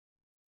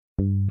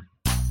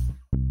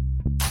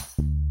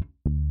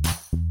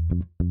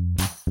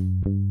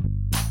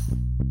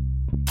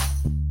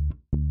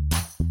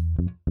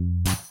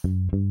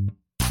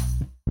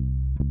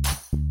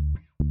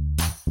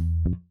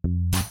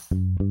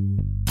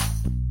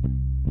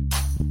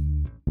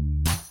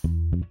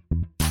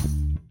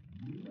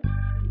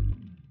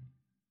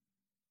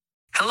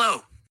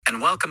Hello,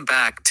 and welcome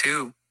back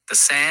to the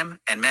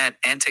Sam and Matt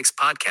Antics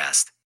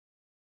podcast.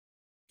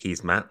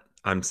 He's Matt.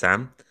 I'm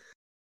Sam.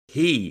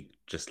 He,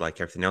 just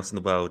like everything else in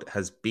the world,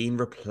 has been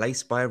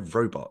replaced by a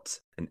robot,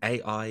 an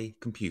AI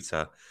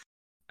computer,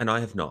 and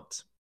I have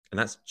not. And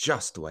that's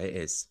just the way it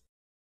is.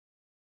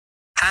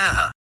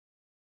 Ha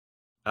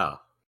Oh.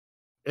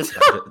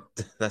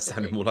 That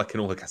sounded more like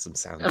an orgasm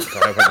sound.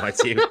 I won't lie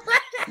to you.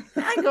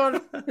 Hang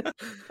on.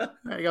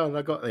 Hang on,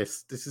 I got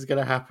this. This is going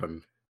to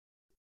happen.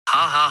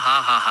 ha ha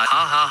ha ha ha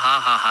ha ha ha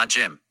ha ha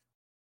Jim.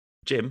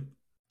 Jim?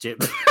 Jim.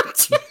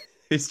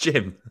 Who's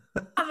Jim?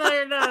 I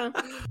don't know.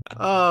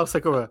 Oh,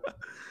 Sakura.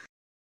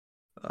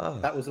 Oh,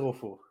 That was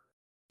awful.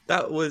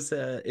 that was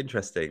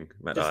interesting,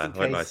 Matt. Just I in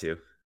won't lie case. to you.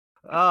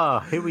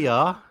 Here we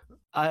are.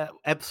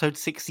 Episode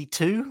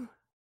 62.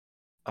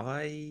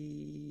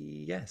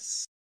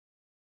 Yes.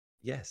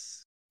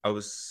 I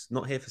was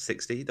not here for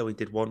 60, though we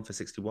did one for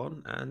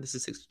 61, and this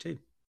is 62. And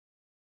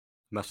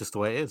that's just the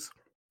way it is.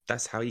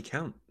 That's how you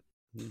count.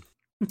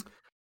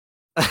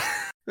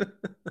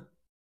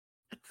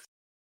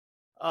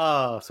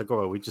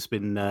 Sakura, we've just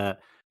been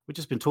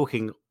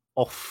talking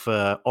off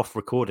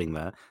recording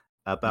there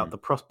about the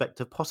prospect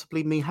of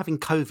possibly me having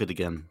COVID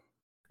again.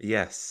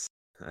 Yes.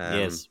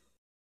 Yes.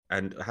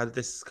 And how did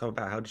this come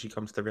about? How did you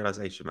come to the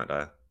realization, Matt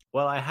Dyer?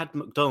 Well, I had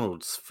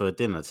McDonald's for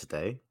dinner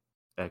today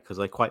because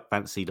I quite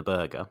fancied a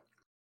burger,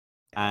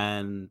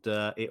 and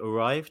it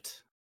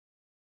arrived,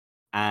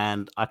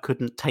 and I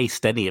couldn't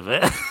taste any of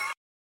it.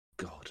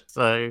 God.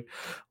 So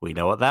we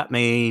know what that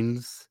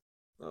means.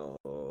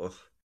 Oh.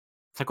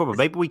 So,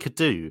 maybe we could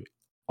do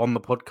on the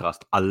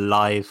podcast a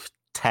live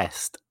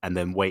test and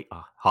then wait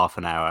half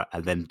an hour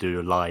and then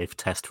do a live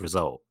test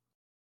result.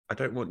 I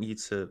don't want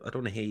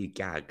to hear you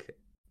gag,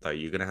 though.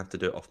 You're going to have to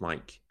do it off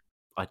mic.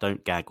 I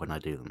don't gag when I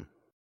do them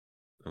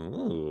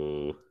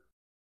Oh.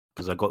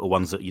 because I got the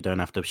ones that you don't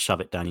have to shove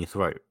it down your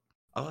throat.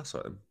 Oh, that's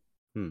right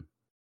then.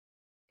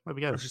 There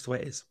we go. That's just the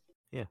way it is.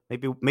 Yeah,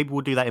 maybe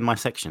we'll do that in my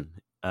section.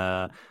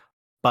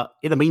 But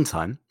in the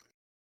meantime,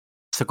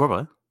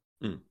 Sakura,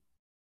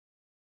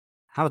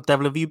 how the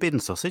devil have you been,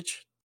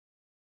 sausage?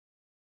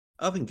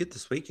 I've been good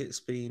this week.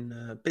 It's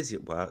been busy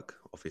at work,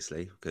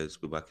 obviously,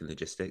 because we work in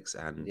logistics,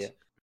 and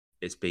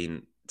it's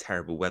been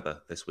terrible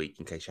weather this week,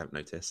 in case you haven't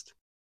noticed.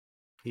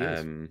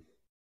 Yes.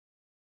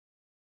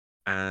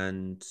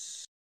 And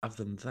other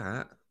than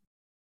that,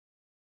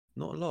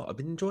 not a lot. I've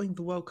been enjoying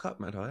the World Cup,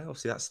 Matt.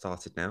 Obviously, that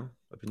started now.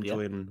 I've been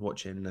enjoying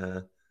watching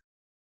a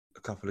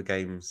couple of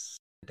games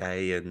a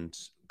day and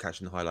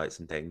catching the highlights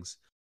and things.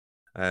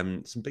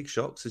 Some big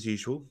shocks as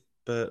usual,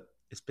 but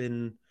it's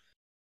been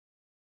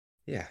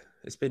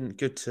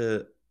good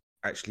to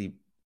actually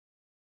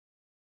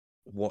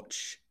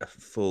watch a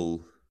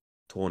full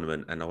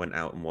tournament. And I went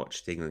out and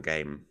watched the England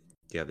game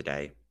the other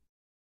day.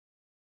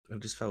 It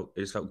just felt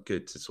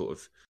good to sort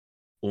of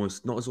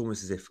almost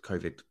as if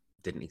COVID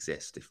didn't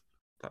exist,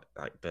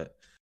 but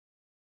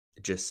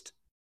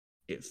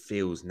it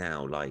feels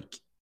now like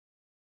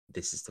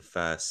this is the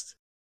first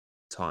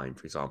time,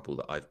 for example,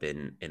 that I've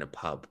been in a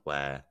pub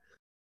where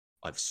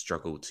I've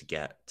struggled to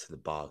get to the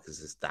bar because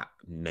there's that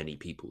many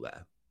people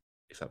there,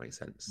 if that makes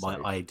sense. My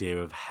idea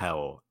of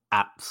hell,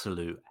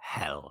 absolute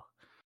hell.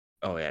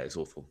 Oh yeah, it's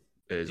awful.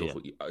 It is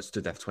awful. I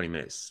stood there for 20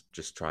 minutes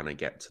just trying to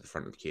get to the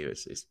front of the queue.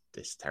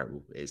 It's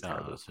terrible. It is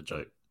terrible. That's a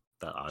joke.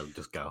 That I would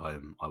just go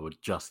home. I would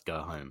just go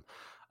home.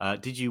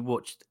 Did you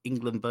watch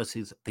England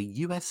versus the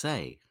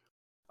USA?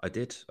 I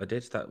did.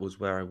 That was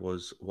where I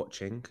was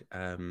watching.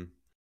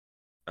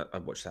 I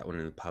watched that one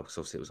in the pub because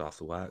obviously it was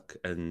after work,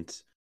 and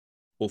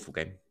awful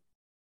game.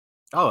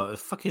 Oh,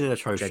 fucking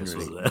atrocious,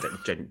 wasn't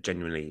it?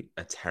 Genuinely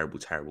a terrible,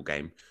 terrible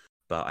game.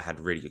 But I had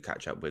really good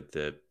catch up with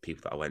the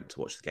people that I went to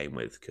watch the game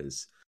with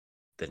because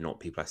they're not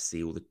people I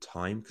see all the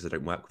time because I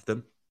don't work with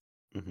them.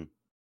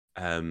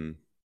 Mm-hmm.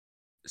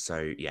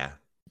 So yeah,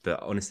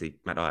 but honestly,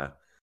 Matt Dyer,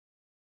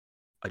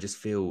 I just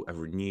feel a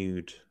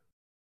renewed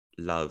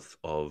love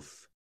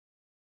of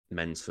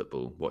men's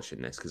football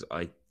watching this because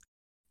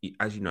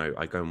as you know,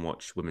 I go and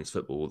watch women's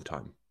football all the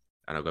time,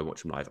 and I go and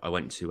watch them live. I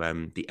went to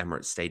the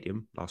Emirates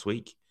Stadium last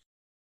week,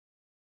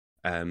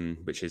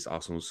 which is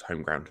Arsenal's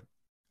home ground.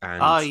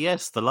 And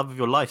yes, the love of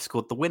your life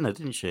scored the winner,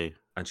 didn't she?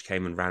 And she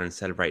came and ran and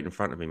celebrated in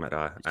front of me, Matt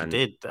Dyer. She and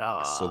did.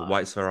 I saw the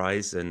whites of her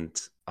eyes, and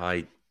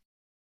I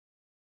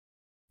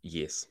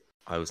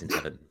was in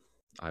heaven.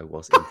 I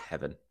was in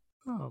heaven.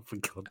 Oh, for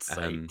God's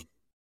sake!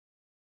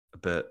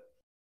 But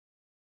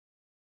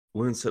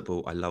women's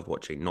football, I love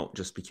watching, not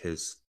just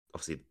because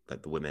obviously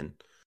like the women,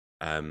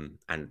 and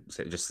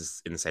so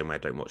just in the same way I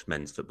don't watch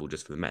men's football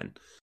just for the men.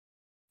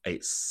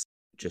 It's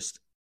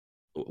just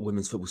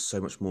women's football is so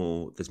much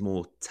more. There's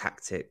more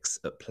tactics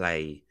at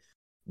play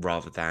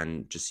rather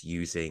than just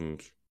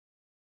using,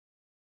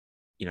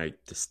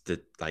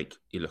 like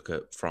you look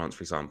at France,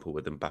 for example,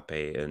 with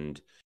Mbappe,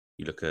 and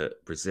you look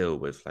at Brazil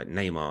with like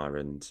Neymar,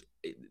 and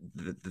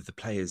the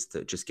players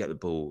that just get the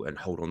ball and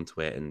hold on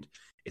to it, and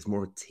it's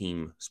more a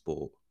team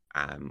sport.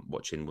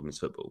 Watching women's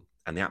football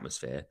and the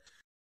atmosphere,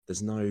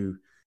 there's no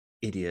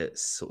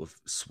idiots sort of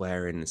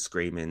swearing and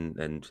screaming,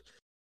 and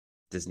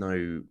there's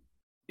no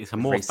It's a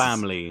more races.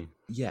 family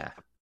Yeah,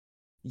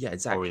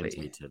 exactly.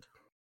 orientated.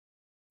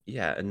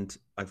 Yeah, and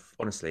I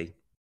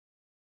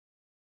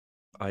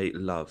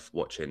love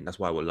watching. That's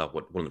why I will love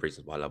one of the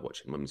reasons why I love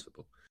watching women's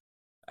football.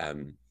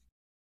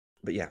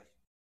 But yeah,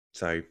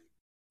 so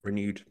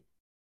renewed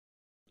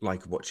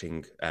like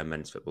watching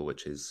men's football,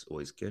 which is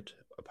always good.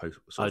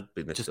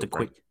 Just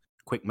a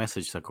quick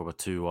message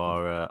to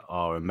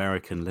our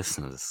American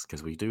listeners,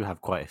 because we do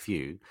have quite a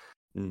few.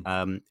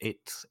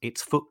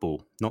 It's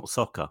football, not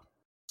soccer.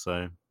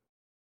 So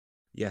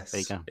yes,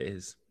 there you go. it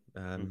is.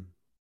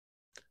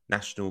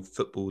 National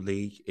Football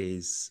League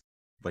is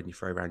when you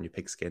throw around your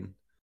pigskin,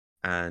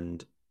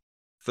 and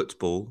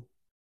football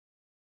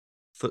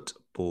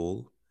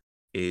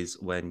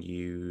is when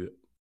you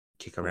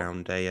kick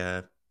around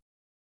a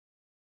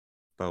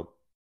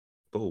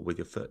ball with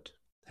your foot.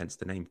 Hence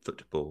the name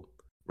football,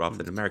 rather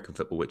than American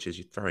football, which is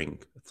you throwing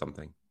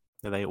something.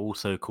 They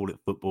also call it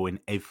football in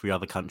every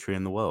other country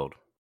in the world.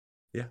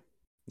 Yeah.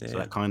 So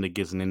that kind of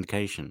gives an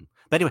indication.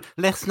 But anyway,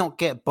 let's not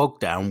get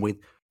bogged down with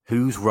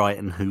who's right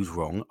and who's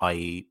wrong,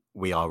 i.e.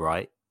 we are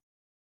right.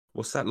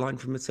 What's that line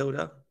from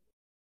Matilda?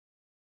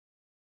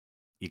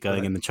 You're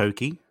going in the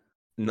chokey?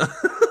 No.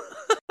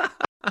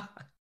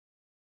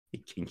 You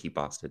kinky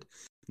bastard.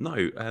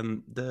 No,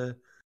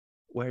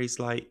 where he's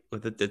like,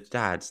 the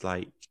dad's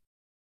like,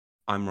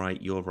 I'm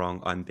right, you're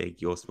wrong, I'm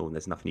big, you're small, and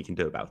there's nothing you can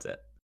do about it.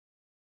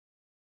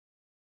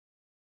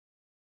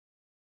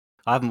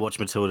 I haven't watched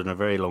Matilda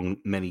in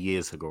many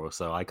years ago,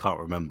 so I can't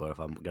remember, if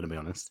I'm going to be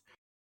honest.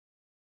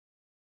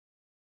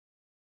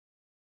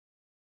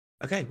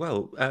 Okay,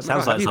 well,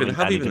 sounds like something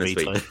Danny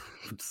DeVito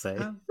would say.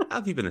 How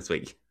have you been this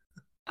week?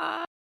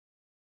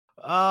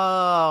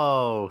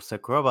 Oh,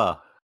 Sakuraba.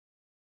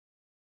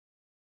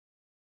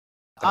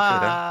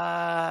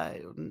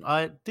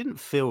 I didn't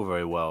feel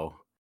very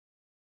well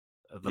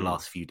the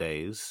last few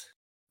days.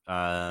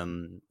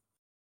 And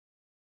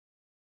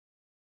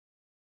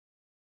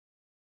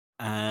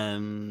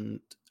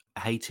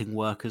hating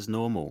work as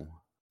normal.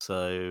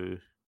 So,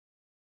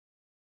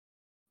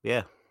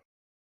 yeah.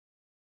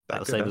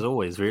 About the same as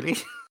always, really.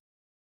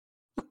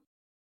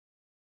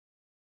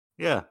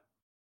 Yeah.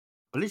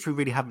 I literally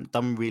really haven't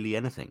done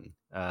anything.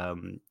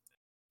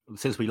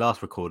 Since we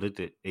last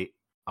recorded,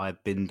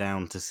 I've been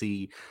down to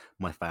see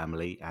my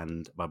family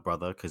and my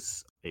brother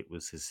because it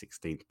was his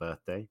 16th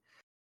birthday.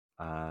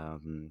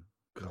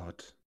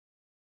 God.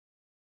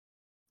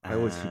 I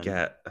always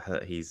forget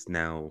that he's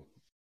now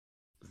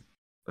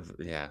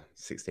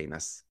 16.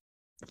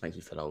 That makes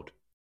me feel old.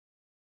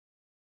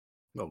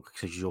 Well,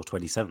 because you're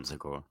 27,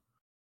 Sakura.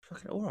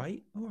 Fucking all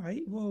right.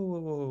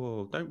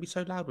 Whoa. Don't be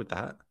so loud with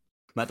that.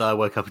 That day I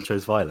woke up and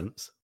chose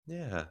violence.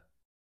 Yeah.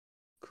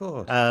 Of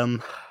course.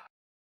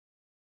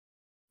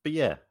 But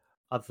yeah,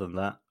 other than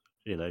that,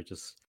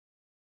 just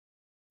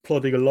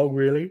plodding along,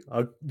 really.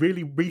 I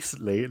really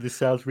recently, this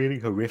sounds really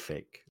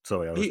horrific.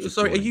 Sorry, I was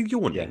are you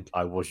yawning? Yeah,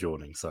 I was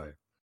yawning, sorry.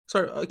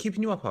 Sorry,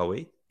 keeping you up, are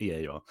we? Yeah,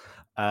 you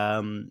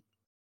are.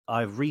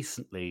 I've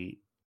recently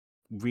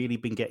really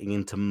been getting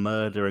into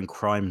murder and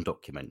crime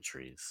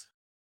documentaries.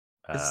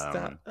 Is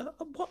that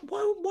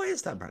why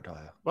is that, Matt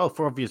Dyer? Well,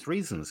 for obvious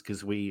reasons,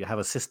 because we have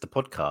a sister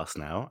podcast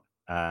now,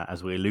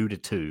 as we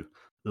alluded to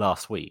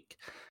last week,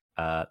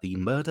 the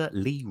Murder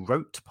Lee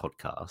Wrote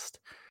podcast.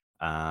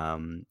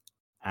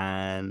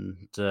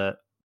 And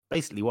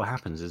basically what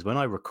happens is when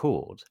I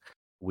record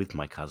with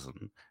my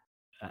cousin,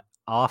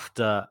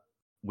 after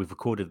we've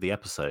recorded the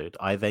episode,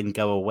 I then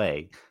go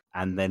away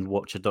and then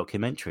watch a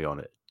documentary on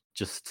it,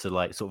 just to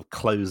sort of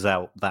close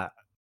out that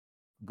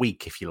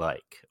week, if you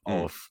like,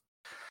 of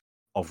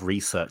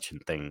research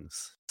and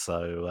things.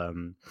 So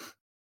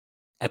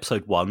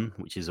episode 1,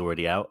 which is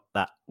already out,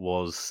 that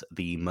was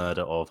the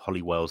murder of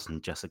Holly Wells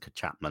and Jessica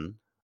Chapman.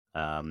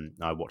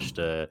 I watched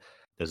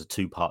there's a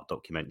 2-part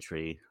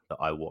documentary that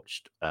I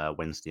watched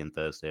Wednesday and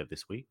Thursday of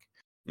this week.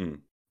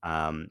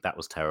 That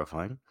was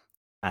terrifying.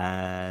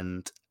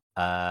 And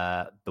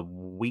the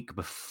week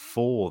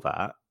before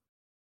that,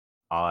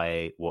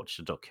 I watched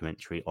a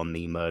documentary on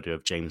the murder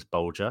of James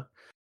Bulger.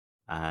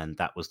 And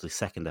that was the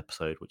 2nd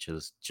episode, which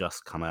has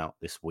just come out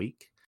this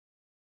week.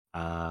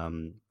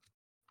 And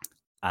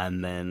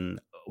then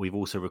we've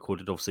also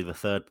recorded, obviously, the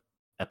 3rd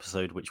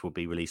episode, which will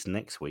be released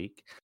next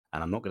week.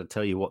 And I'm not going to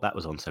tell you what that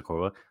was on,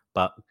 Sakura,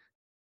 but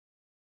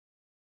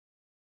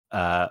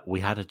we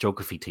had a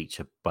geography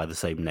teacher by the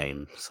same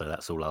name, so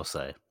that's all I'll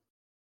say.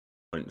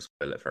 I won't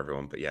spoil it for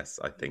everyone, but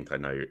yes, I think I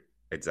know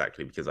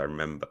exactly, because I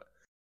remember.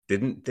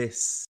 Didn't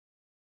this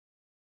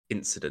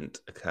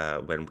incident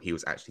occur when he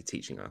was actually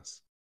teaching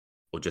us?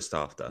 Or just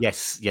after?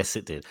 Yes,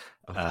 it did.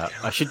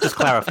 I should just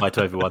clarify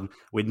to everyone,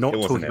 we're not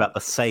talking about the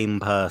same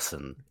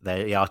person.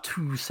 They are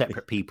 2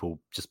 separate people,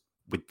 just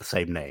with the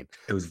same name.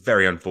 It was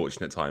very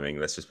unfortunate timing,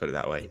 let's just put it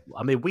that way.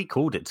 I mean, we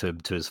called it to him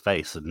to his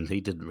face, and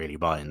he didn't really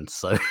mind,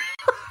 so...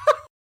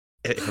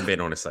 If I'm being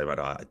honest, though,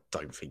 I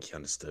don't think he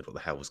understood what the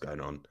hell was going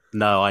on.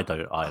 No, I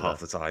don't either. Half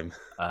the time.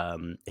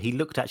 He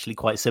looked actually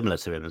quite similar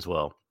to him as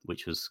well,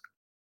 which was...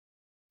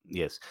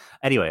 Yes.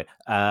 Anyway,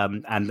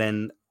 and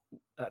then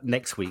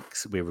next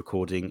week's we're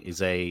recording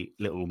is a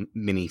little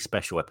mini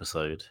special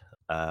episode,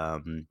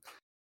 and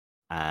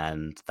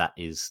that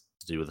is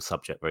to do with a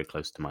subject very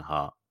close to my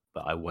heart.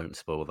 But I won't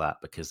spoil that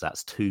because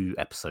that's 2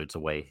 episodes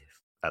away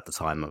at the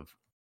time of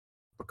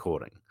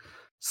recording.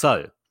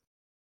 So,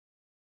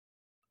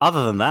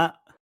 other than that,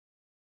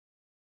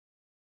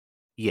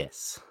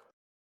 yes,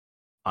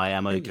 I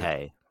am Very good.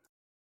 okay.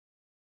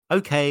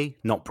 Okay,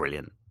 not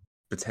brilliant.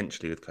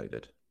 Potentially with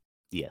COVID.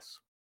 Yes.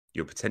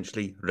 You're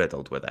potentially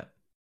riddled with it.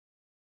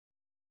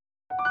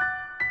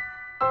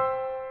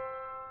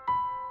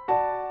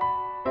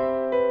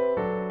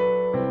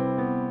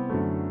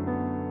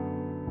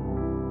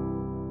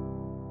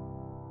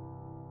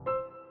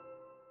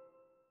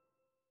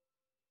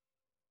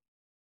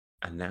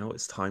 And now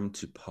it's time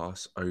to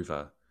pass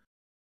over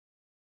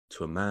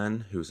to a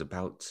man who's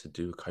about to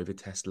do a COVID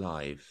test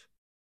live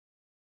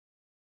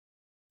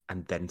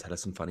and then tell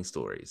us some funny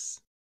stories.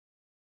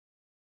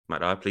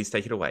 Matt, please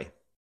take it away.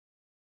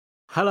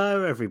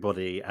 Hello,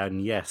 everybody.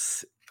 And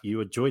yes, you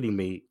are joining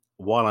me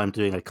while I'm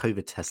doing a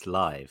COVID test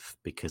live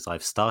because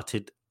I've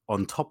started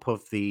on top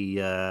of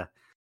the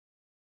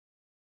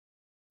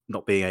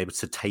not being able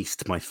to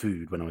taste my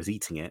food when I was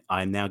eating it.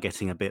 I'm now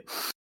getting a bit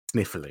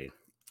sniffly,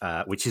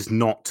 which is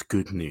not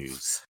good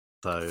news.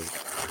 So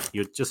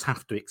you just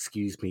have to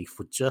excuse me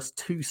for just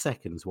 2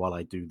 seconds while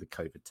I do the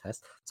COVID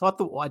test. So I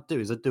thought what I'd do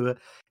is I'd do a,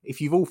 if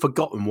you've all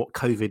forgotten what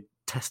COVID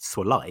tests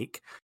were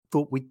like,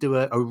 thought we'd do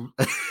a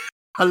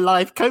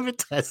live COVID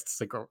test.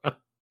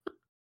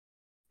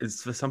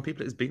 For some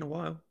people, it's been a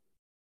while.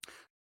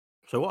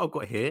 So what I've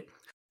got here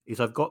is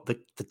I've got the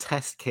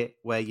test kit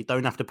where you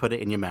don't have to put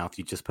it in your mouth,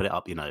 you just put it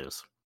up your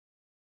nose.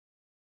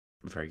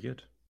 Very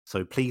good.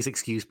 So please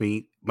excuse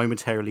me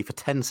momentarily for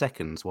 10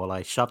 seconds while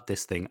I shove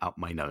this thing up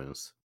my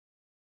nose.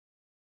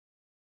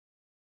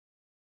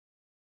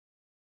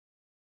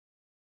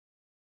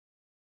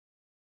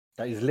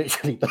 That is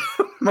literally the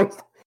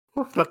most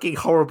fucking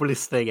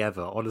horriblest thing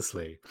ever,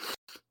 honestly.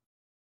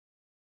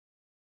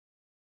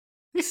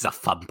 This is a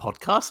fun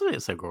podcast, isn't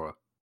it, Segura?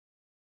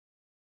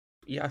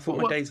 Yeah, I thought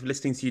my days of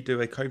listening to you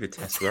do a COVID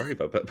test were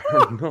over, but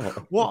apparently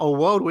not. What a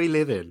world we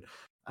live in.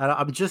 And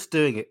I'm just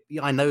doing it.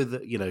 I know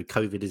that,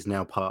 COVID is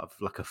now part of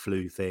like a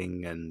flu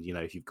thing. And,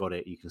 if you've got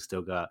it, you can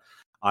still go out.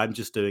 I'm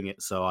just doing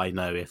it so I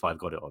know if I've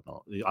got it or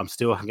not. I'm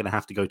still going to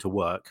have to go to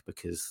work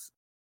because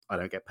I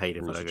don't get paid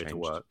if I don't go to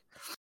work.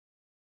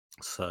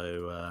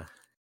 So,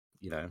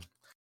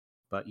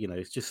 but,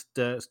 it's just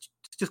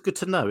good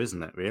to know,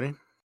 isn't it, really?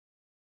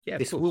 Yeah,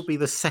 this will be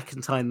the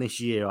second time this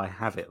year I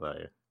have it,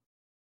 though,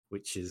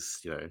 which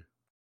is,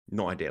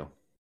 not ideal.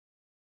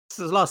 This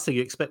is the last thing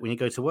you expect when you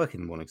go to work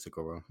in the morning,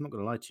 Segura. I'm not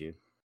going to lie to you.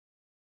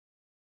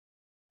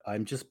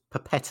 I'm just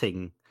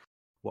pipetting.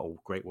 What a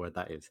great word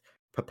that is!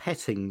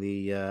 Pipetting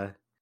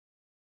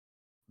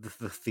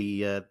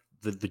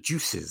the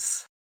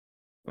juices.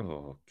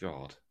 Oh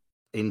God!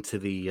 Into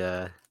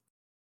the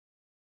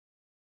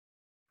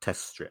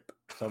test strip.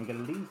 So I'm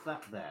going to leave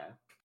that there,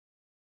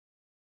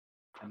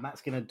 and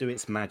that's going to do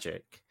its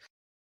magic.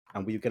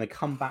 And we're going to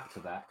come back to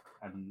that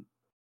and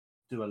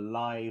do a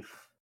live,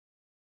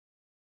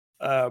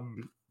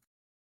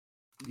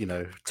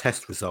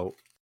 test result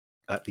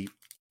at the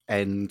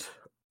end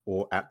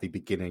or at the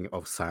beginning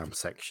of Sam's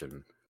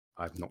section.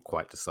 I've not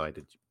quite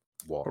decided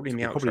what. Probably in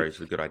the outro is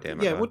a good idea.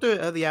 Yeah, we'll do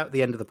it at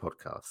the end of the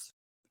podcast,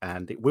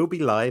 and it will be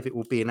live. It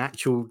will be an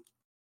actual.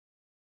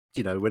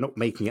 We're not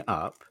making it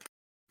up.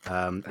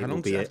 It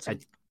will be a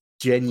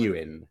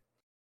genuine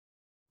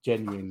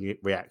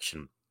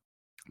reaction.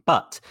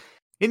 But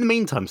in the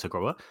meantime,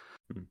 Segura,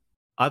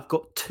 I've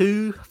got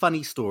 2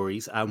 funny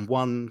stories and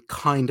 1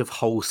 kind of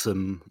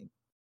wholesome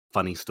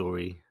funny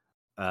story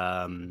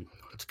to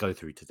go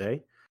through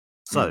today.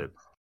 So,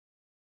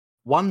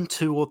 1,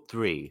 2, or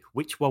 3,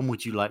 which one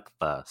would you like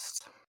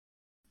first?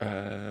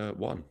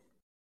 1.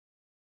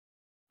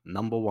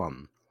 Number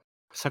 1.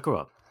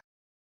 Sakura.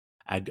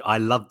 And I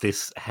love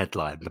this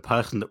headline. The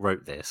person that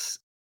wrote this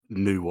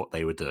knew what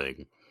they were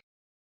doing.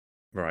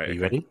 Right. Are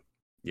you ready?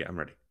 Yeah, I'm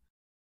ready.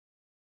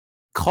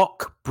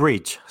 Cock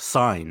bridge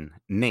sign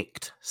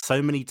nicked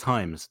so many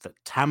times that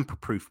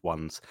tamper-proof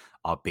ones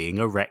are being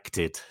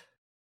erected.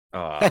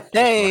 Oh,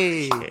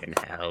 hey! Fucking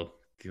hell.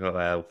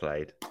 Well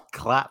played.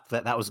 Clap.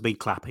 That was me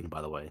clapping,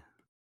 by the way.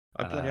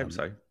 I bloody hope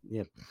so.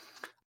 Yeah.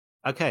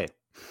 Okay.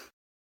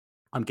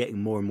 I'm getting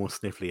more and more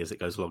sniffly as it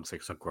goes along, so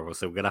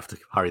we're going to have to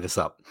hurry this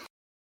up.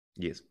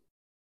 Yes.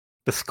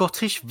 The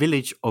Scottish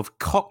village of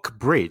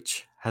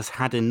Cockbridge has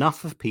had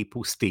enough of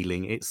people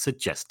stealing its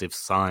suggestive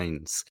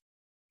signs.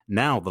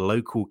 Now the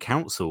local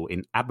council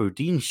in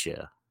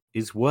Aberdeenshire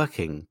is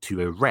working to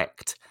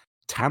erect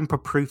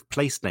tamper-proof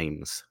place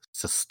names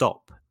to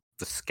stop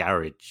the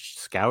scourge.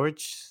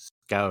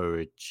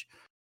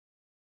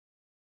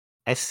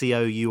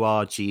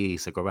 S-C-O-U-R-G-E.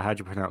 So, Grover, how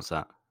do you pronounce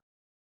that?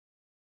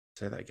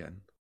 Say that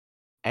again.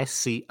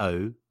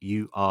 S-C-O-U-R-G-E.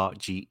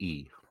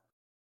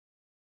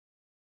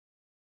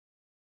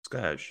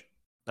 Scourge.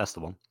 That's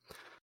the one.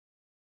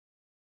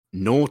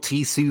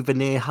 Naughty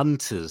souvenir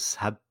hunters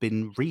have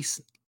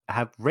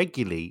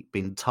regularly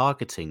been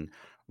targeting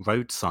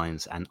road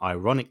signs and,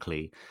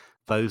 ironically,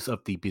 those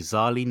of the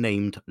bizarrely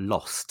named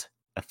Lost,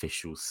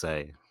 officials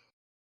say.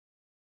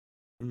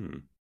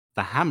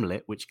 The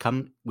hamlet, which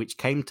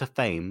came to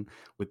fame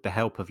with the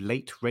help of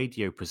late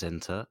radio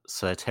presenter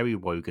Sir Terry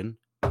Wogan,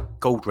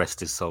 God rest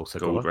his soul, Sir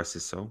God God, rest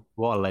his soul.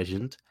 what a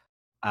legend,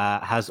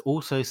 has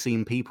also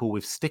seen people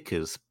with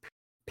stickers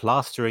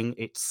plastering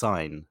its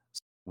sign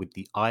with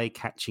the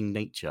eye-catching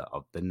nature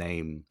of the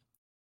name.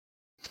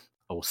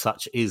 Or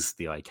such is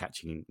the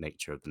eye-catching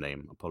nature of the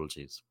name.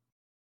 Apologies.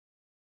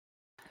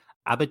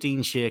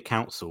 Aberdeenshire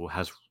Council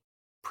has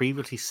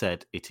previously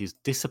said it is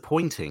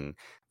disappointing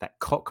that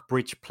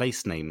Cockbridge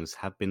place names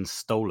have been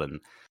stolen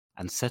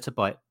and set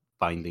about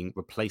finding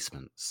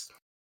replacements.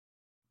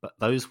 But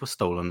those were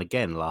stolen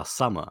again last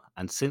summer,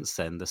 and since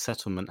then the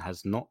settlement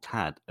has not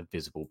had a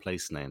visible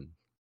place name.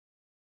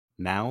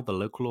 Now the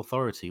local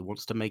authority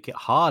wants to make it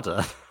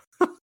harder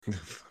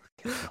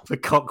for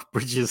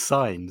Cockbridge's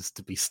signs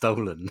to be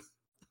stolen.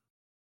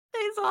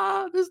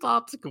 This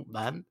article,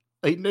 man.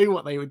 They knew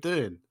what they were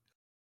doing.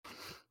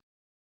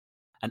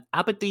 An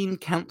Aberdeen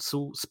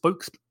Council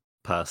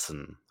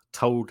spokesperson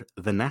told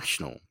The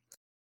National,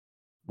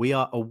 "We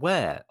are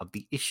aware of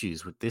the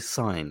issues with this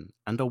sign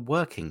and are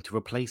working to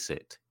replace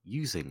it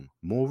using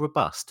more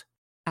robust,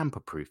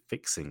 tamper-proof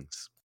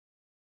fixings.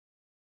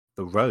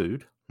 The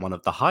road, one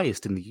of the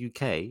highest in the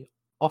UK,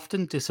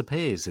 often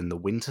disappears in the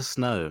winter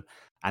snow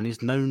and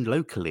is known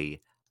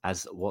locally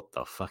as what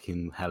the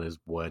fucking hell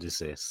word is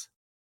this?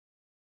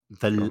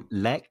 The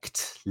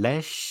Lecht,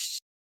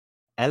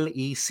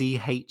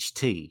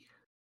 L-E-C-H-T.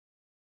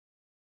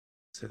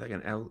 Say that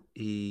again.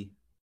 L-E...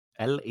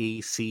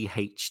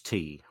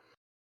 L-E-C-H-T.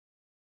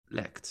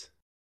 Lecht.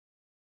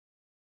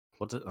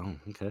 Oh,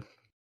 okay.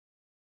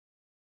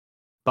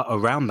 But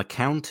around the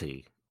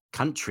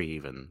country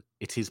even,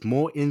 it is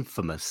more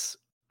infamous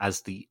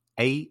as the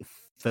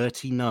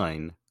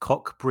A39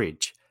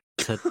 Cockbridge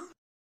to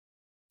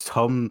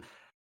Tom.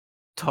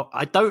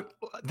 I don't.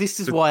 This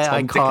is why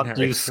I can't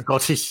do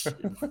Scottish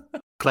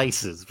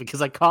places,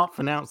 because I can't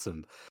pronounce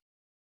them.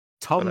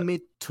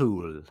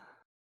 Tomintoul.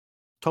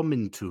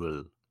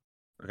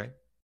 Okay.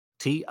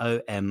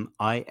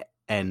 Tomintoul.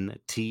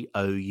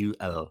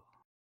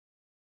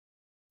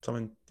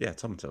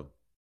 Tomintoul.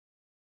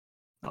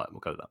 All right, we'll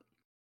go with that.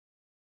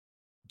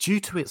 Due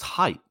to its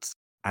height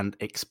and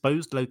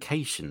exposed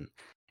location,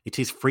 it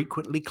is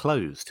frequently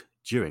closed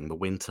during the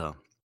winter.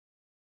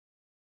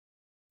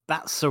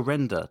 That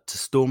surrender to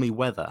stormy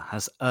weather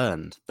has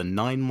earned the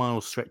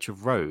 9-mile stretch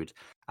of road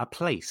a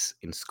place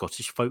in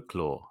Scottish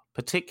folklore,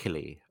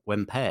 particularly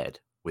when paired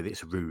with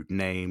its rude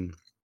name.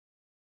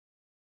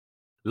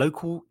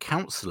 Local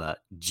councillor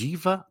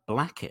Jiva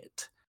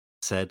Blackett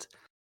said,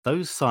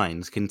 "Those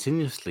signs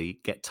continuously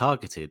get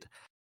targeted,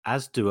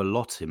 as do a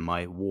lot in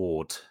my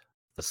ward.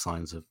 The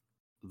signs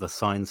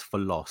for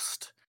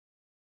lost.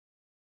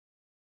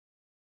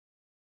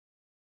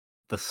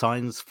 The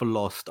signs for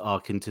lost are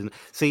continuing."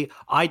 See,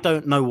 I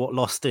don't know what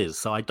lost is,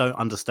 so I don't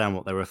understand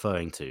what they're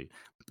referring to.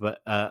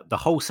 But the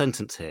whole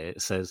sentence here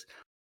says,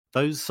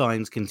 "Those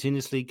signs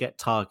continuously get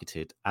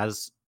targeted,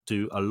 as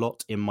do a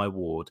lot in my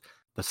ward.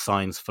 The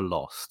signs for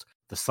lost.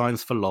 The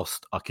signs for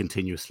lost are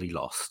continuously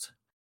lost."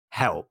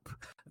 Help.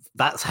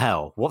 That's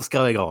hell. What's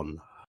going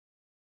on?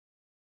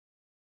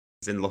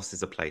 As in Lost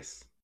is a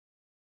place.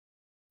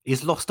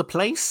 Is Lost a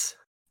place?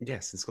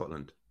 Yes, in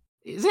Scotland.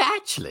 Is it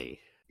actually?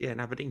 Yeah, in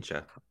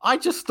Aberdeenshire. I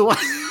just thought...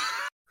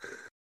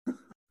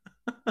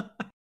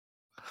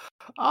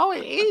 Oh,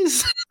 it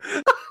is.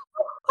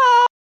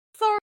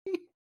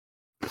 Sorry.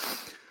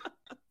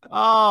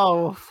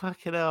 Oh,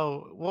 fucking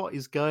hell. What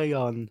is going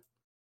on?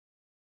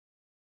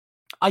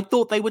 I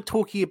thought they were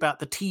talking about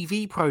the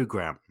TV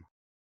program.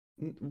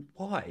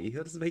 Why?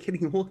 That doesn't make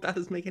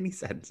any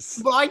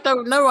sense. But I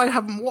don't know. I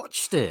haven't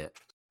watched it.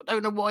 I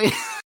don't know why.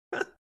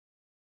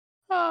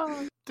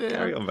 Oh, dear.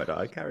 Carry on,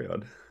 Vedai. Carry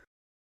on.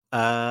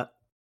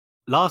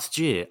 Last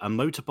year, a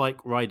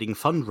motorbike riding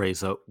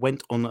fundraiser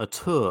went on a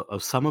tour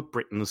of some of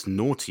Britain's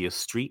naughtiest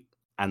street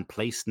and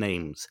place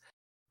names.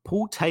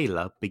 Paul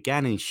Taylor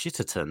began in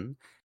Shitterton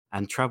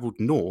and travelled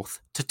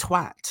north to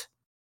Twat,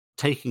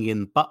 taking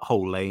in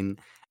Butthole Lane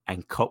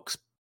and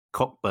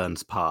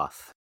Cockburn's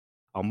Path,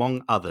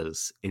 among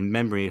others, in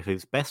memory of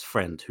his best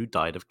friend who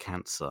died of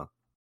cancer.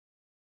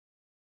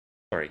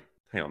 Sorry,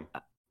 hang on.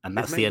 And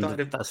that's the end.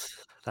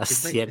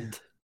 That's the end.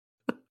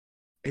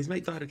 His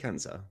mate died of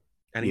cancer,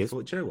 and he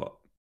thought, "Do you know what?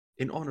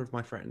 In honour of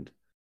my friend,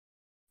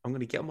 I'm going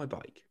to get on my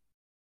bike,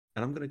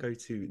 and I'm going to go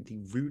to the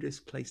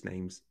rudest place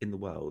names in the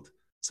world,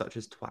 such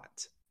as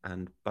Twat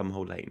and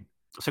Bumhole Lane."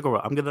 So,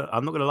 I'm not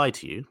going to lie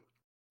to you.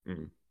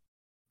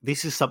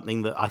 This is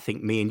something that I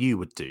think me and you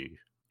would do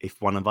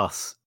if one of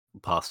us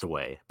passed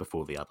away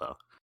before the other.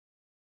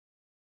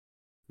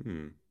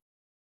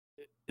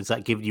 Is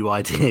that giving you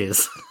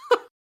ideas?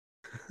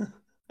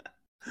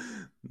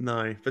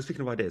 No, but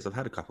speaking of ideas, I've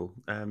had a couple.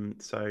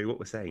 So what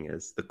we're saying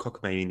is the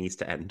cockamamie needs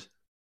to end.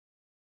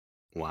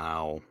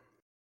 Wow.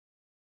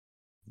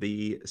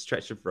 The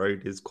stretch of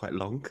road is quite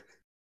long.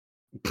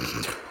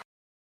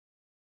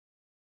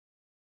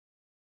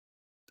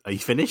 Are you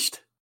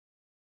finished?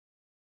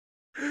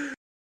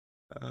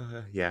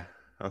 Yeah,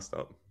 I'll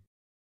stop.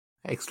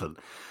 Excellent.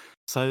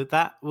 So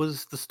that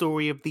was the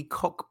story of the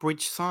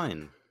Cockbridge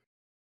sign.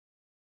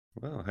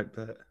 Well, I hope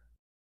that.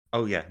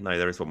 Oh yeah, no,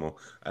 there is one more.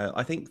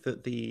 I think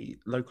that the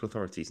local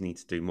authorities need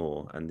to do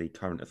more, and the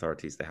current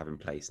authorities they have in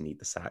place need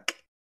the sack.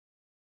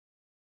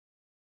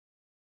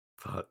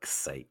 Fuck's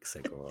sake,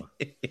 Segura.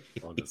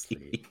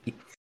 Honestly.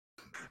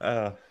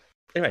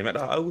 Anyway, Matt,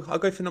 I'll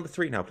go for number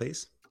 3 now,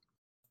 please.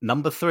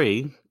 Number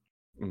 3.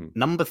 Mm.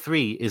 Number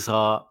 3 is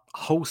our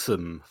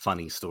wholesome,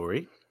 funny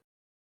story.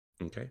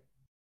 Okay.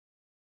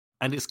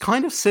 And it's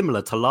kind of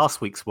similar to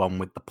last week's one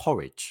with the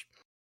porridge.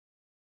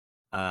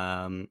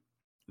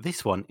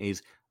 This one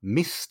is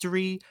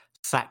mystery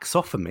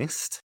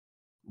saxophonist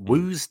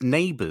woos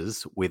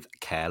neighbours with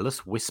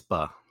careless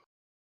whisper.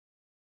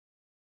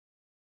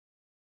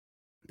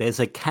 There's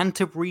a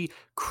Canterbury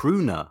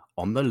crooner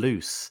on the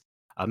loose,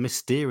 a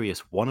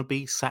mysterious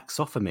wannabe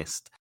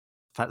saxophonist.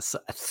 That's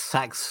a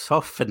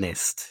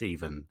saxophonist,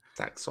 even.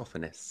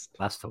 Saxophonist.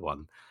 That's the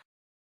one.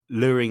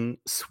 Luring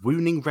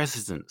swooning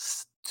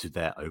residents to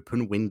their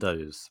open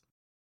windows.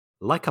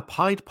 Like a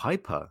Pied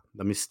Piper,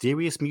 the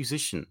mysterious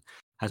musician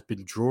has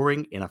been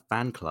drawing in a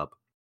fan club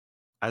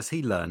as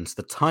he learns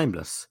the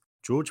timeless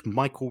George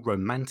Michael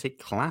romantic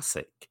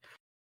classic.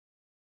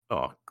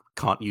 Oh,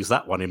 can't use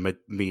that one in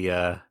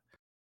the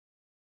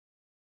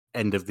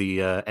end of the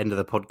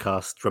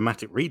podcast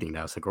dramatic reading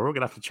now, so we're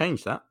gonna have to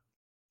change that.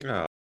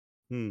 Oh.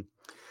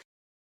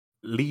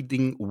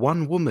 Leading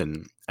one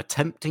woman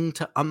attempting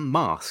to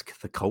unmask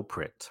the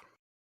culprit.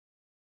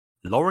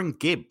 Lauren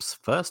Gibbs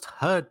first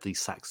heard the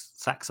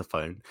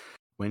saxophone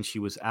when she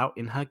was out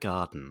in her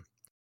garden.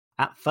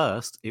 At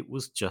first, it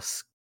was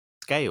just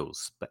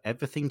scales, but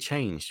everything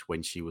changed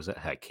when she was at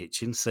her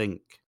kitchen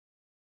sink.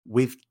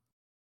 With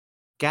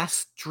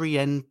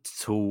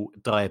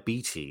gastroenteritis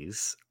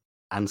diabetes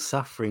and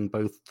suffering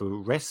both the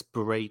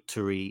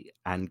respiratory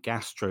and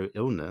gastro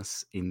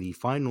illness in the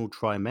final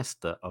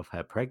trimester of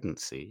her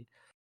pregnancy.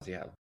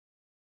 Yeah.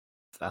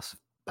 That's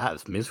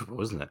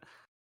miserable, isn't it?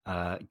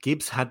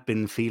 Gibbs had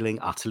been feeling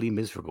utterly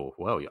miserable.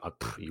 Well, you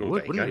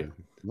would, wouldn't you?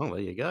 Well,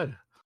 there you go.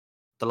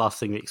 The last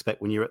thing you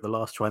expect when you're at the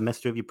last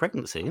trimester of your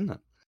pregnancy, isn't it?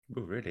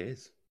 It really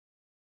is.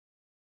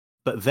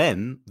 But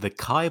then the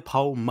Kai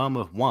Pole mum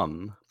of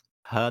one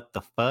heard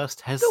the first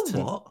hesitant.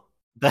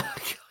 The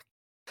what?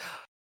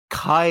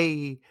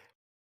 Kai.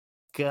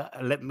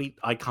 Let me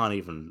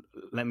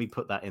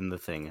put that in the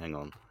thing. Hang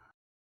on.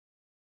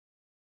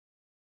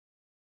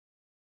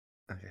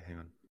 Okay, hang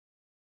on.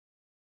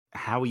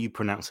 How are you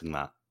pronouncing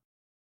that?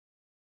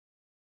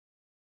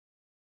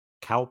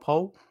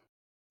 Cowpole?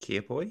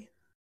 Cowboy?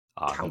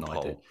 I have no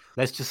idea.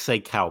 Let's just say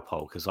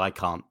cowpole because I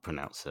can't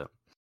pronounce it.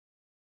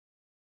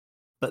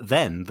 But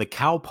then the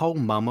cowpole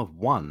mum of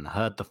one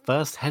heard the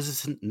first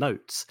hesitant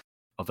notes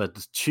of a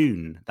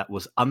tune that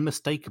was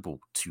unmistakable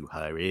to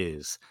her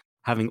ears,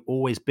 having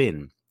always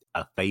been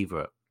a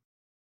favourite.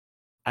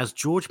 As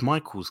George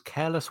Michael's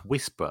careless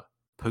whisper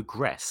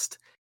progressed,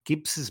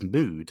 Gibbs's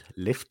mood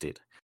lifted,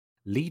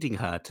 leading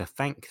her to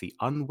thank the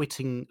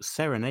unwitting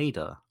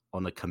serenader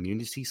on a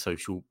community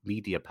social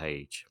media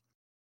page.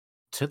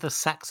 To the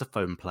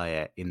saxophone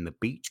player in the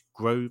Beech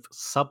Grove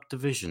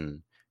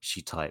subdivision,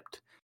 she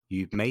typed,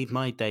 "You've made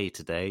my day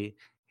today.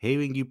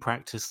 Hearing you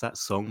practice that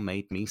song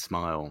made me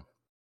smile."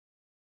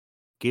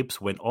 Gibbs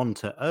went on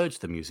to urge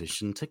the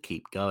musician to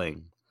keep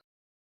going.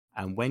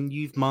 "And when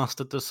you've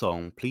mastered the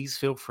song, please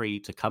feel free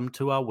to come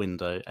to our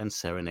window and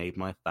serenade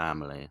my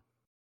family."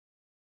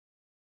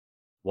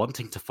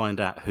 Wanting to find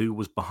out who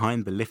was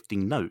behind the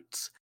lifting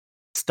notes,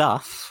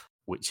 Stuff,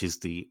 which is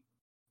the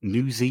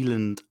New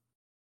Zealand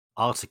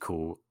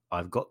article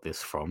I've got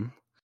this from. I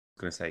was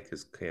going to say,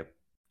 because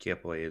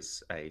Kierpoi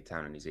is a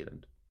town in New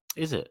Zealand.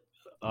 Is it?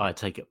 I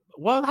take it.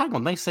 Well, hang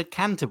on. They said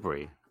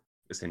Canterbury.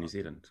 It's in New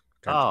Zealand.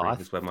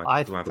 Canterbury is where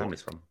my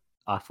family's from.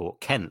 I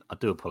thought Kent. I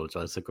do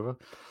apologise, Segura.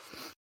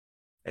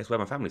 It's where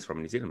my family's from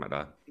in New Zealand,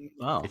 Matt.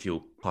 Oh. If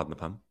you'll pardon the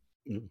pun.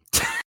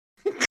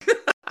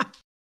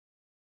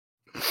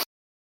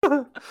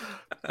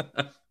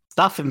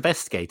 Stuff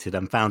investigated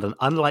and found an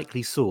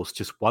unlikely source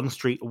just one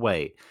street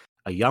away.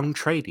 A young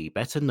tradie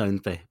better known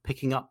for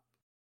picking up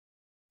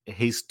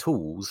his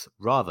tools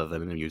rather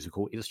than a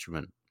musical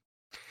instrument.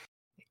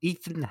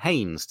 Ethan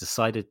Haynes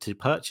decided to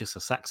purchase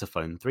a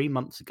saxophone 3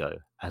 months ago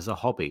as a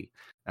hobby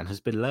and has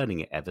been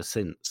learning it ever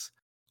since.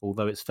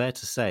 Although it's fair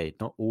to say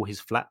not all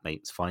his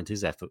flatmates find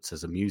his efforts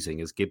as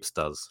amusing as Gibbs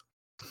does.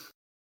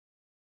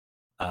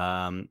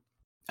 And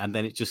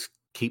then it just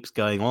keeps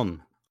going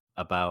on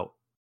about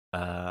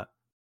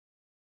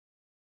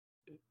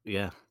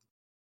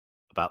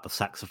about the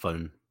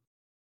saxophone.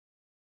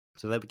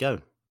 So there we go.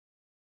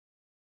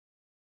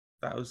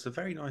 That was a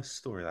very nice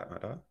story, that,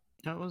 Matt.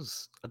 That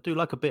was. I do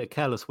like a bit of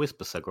careless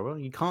whisper, Segura.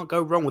 You can't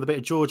go wrong with a bit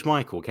of George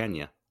Michael, can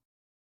you?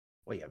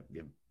 Well, yeah,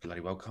 you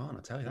bloody well can't.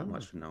 I tell you that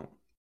much for now.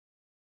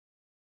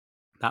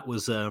 That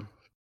was. Do you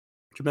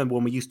remember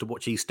when we used to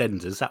watch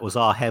EastEnders? That was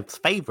our head's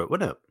favourite,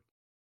 wasn't it?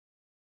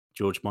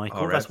 George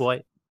Michael. RF. That's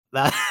why.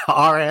 That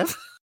RF.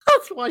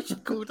 That's why she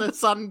called her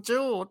son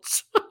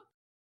George.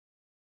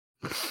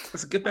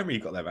 That's a good memory you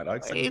got there, man. I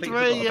It's completely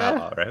very,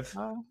 forgot about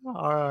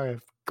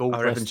RF. God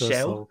RF rest and her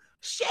Shell. soul.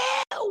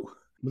 Shell!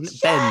 Wasn't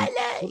it Ben?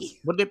 Shelley!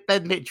 Wasn't it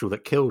Ben Mitchell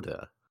that killed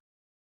her?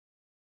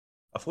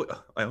 I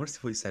honestly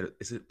thought you said,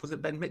 was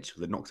it Ben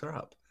Mitchell that knocked her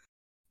up?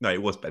 No,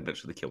 it was Ben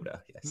Mitchell that killed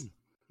her, yes.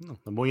 Oh,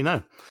 the more you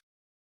know.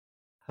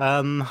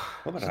 What So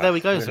about there we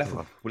go.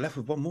 We're left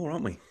with one more,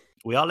 aren't we?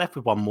 We are left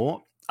with one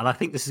more, and I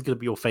think this is going to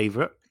be your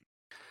favourite.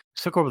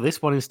 So,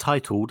 this one is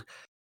titled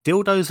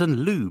 "Dildos and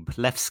Lube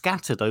Left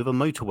Scattered Over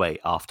Motorway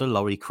After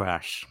Lorry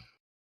Crash."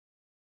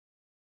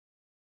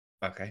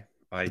 Okay.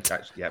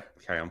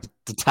 Carry on.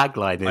 The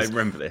tagline I is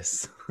remember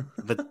this.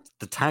 the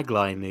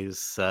tagline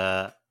is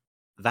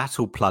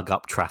that'll plug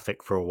up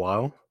traffic for a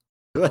while.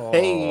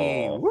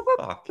 Hey, Oh,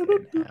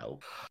 fucking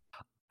hell.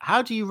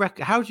 How do you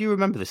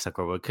remember this,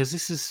 Sakura? Because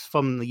this is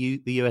from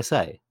the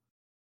USA.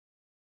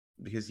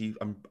 Because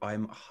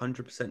I'm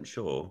 100%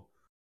 sure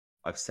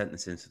I've sent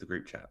this into the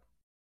group chat.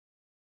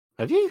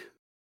 Have you?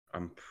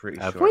 I'm pretty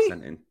Have sure we? I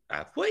sent in.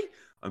 Have we?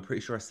 I'm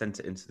pretty sure I sent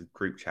it into the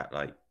group chat.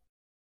 Like,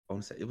 I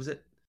want to say, was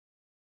it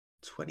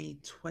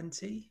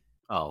 2020?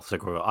 Oh,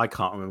 Sakura, I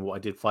can't remember what I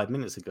did 5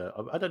 minutes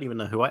ago. I don't even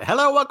know who I.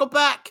 Hello, welcome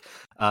back.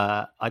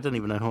 I don't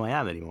even know who I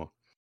am anymore.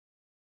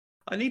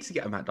 I need to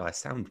get a Matt Dyer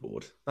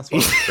soundboard. That's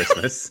what I want for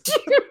Christmas.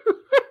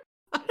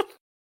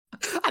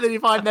 And then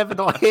if I'm never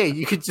not here,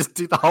 you could just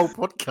do the whole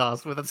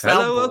podcast with a soundboard.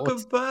 Hello,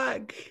 welcome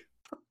back.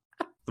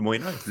 The more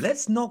you know.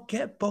 Let's not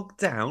get bogged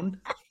down.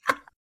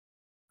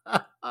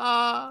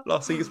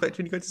 Last thing you expect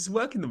when you go to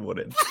work in the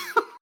morning.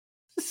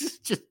 This is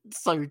just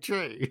so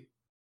true.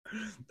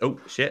 Oh,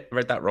 shit. I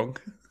read that wrong.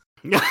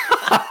 That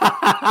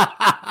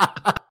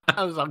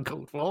was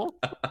uncalled for.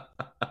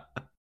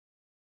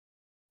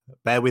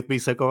 Bear with me,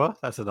 Segura.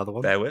 That's another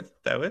one. Bear with.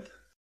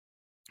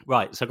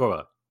 Right,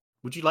 Segura.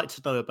 Would you like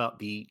to know about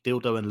the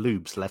dildo and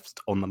lubes left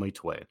on the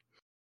motorway?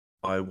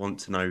 I want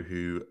to know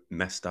who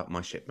messed up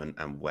my shipment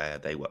and where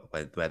they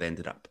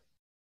ended up.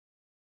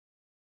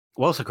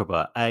 Well,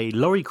 Segura, a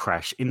lorry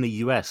crash in the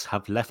US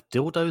have left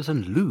dildos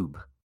and lube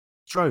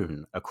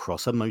strewn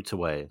across a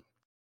motorway.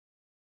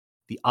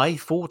 The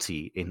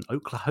I-40 in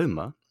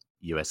Oklahoma,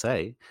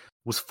 USA,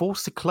 was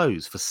forced to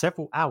close for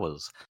several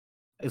hours.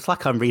 It's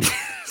like I'm reading,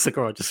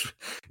 Segura,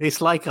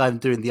 it's like I'm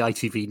doing the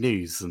ITV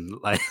news and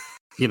like,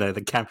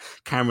 the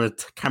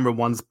camera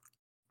one's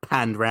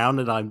panned round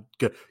and I'm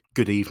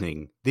good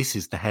evening. This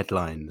is the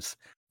headlines.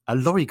 A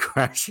lorry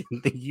crash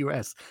in the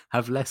US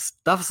have left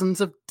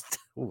dozens of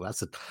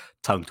that's a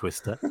tongue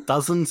twister.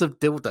 Dozens of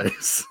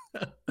dildos.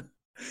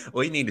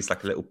 All you need is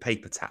like a little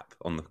paper tap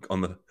on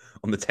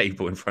the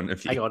table in front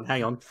of you.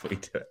 Hang on. Before you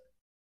do it.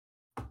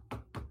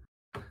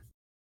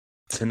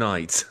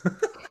 Tonight.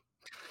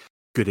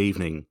 Good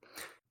evening.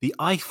 The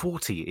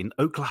I-40 in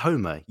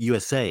Oklahoma,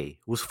 USA,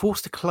 was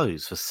forced to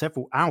close for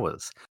several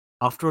hours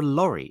after a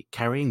lorry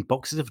carrying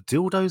boxes of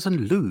dildos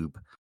and lube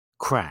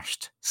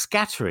crashed,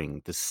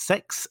 scattering the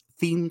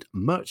sex-themed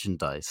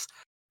merchandise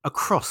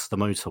across the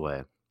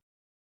motorway.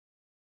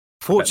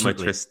 Fortunately,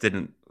 motorists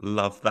didn't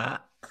love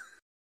that.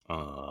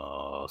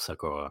 Oh,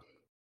 Sakura.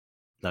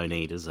 No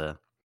need, is there?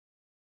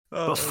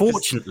 Oh, but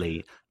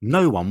fortunately,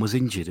 no one was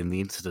injured in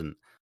the incident.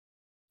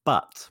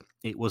 But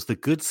it was the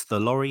goods the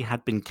lorry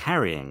had been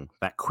carrying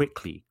that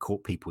quickly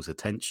caught people's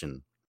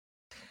attention.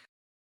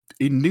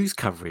 In news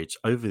coverage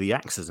over the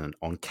accident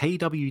on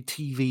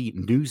KWTV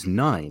News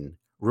 9,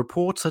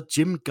 reporter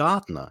Jim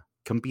Gardner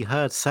can be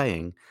heard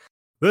saying,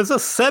 "There's a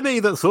semi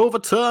that's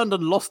overturned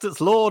and lost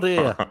its lord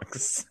here."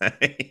 Fuck's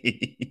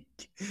sake.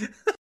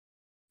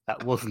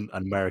 That wasn't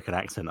an American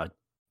accent. I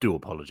do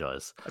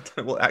apologise. I don't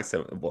know what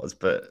accent it was,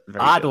 but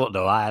I don't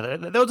know either.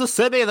 There was a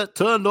semi that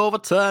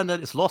overturned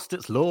and it's lost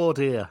its lord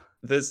here.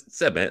 There's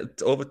semi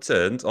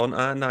overturned on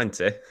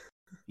I-90.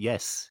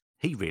 Yes,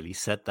 he really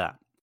said that.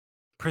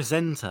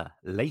 Presenter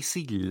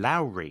Lacey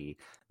Lowry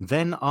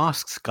then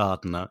asks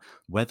Gardner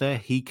whether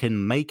he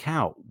can make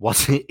out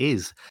what it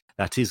is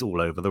that is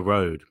all over the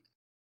road.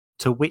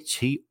 To which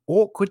he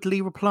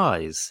awkwardly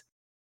replies,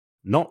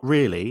 "Not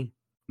really.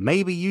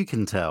 Maybe you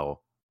can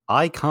tell.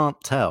 I can't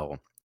tell."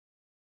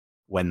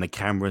 When the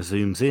camera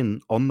zooms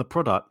in on the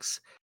products,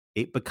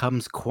 it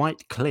becomes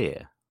quite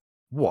clear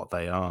what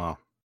they are.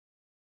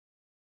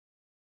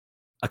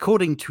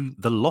 According to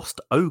The Lost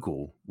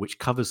Ogle, which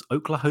covers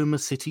Oklahoma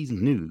City's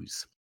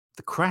news,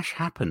 the crash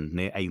happened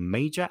near a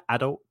major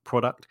adult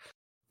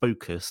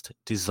product-focused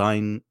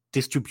design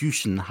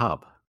distribution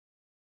hub.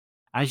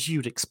 As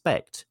you'd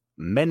expect,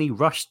 many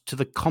rushed to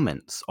the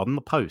comments on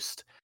the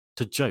post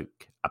to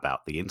joke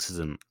about the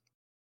incident.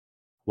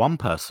 One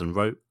person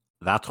wrote,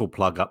 "That'll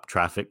plug up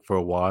traffic for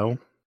a while."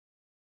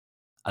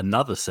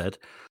 Another said,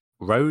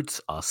 "Roads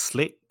are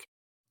slick,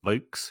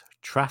 folks.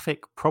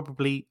 Traffic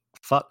probably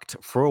fucked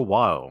for a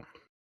while."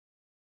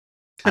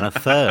 And a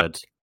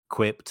third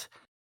quipped,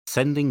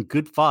 "Sending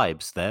good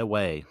vibes their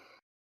way."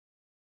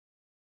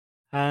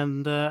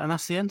 And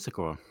that's the end,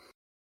 Sakura.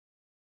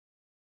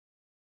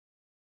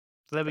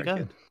 So there we go.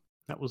 Good.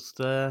 That was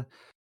the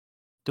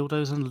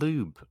dildos and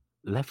lube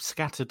left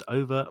scattered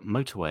over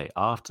motorway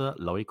after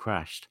lorry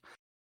crashed.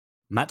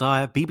 Matt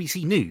Dyer,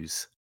 BBC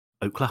News,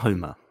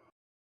 Oklahoma.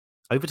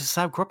 Over to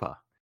Sal Cropper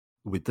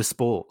with the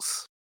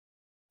sports.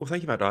 Well,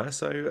 thank you, Matt Dyer.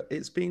 So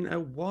it's been a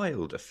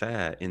wild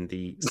affair in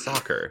the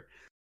soccer,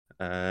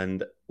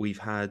 and we've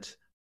had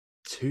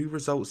 2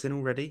 results in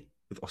already,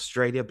 with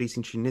Australia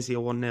beating Tunisia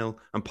 1-0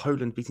 and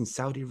Poland beating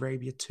Saudi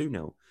Arabia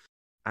 2-0.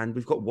 And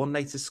we've got one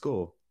latest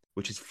score,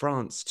 which is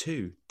France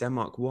 2,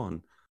 Denmark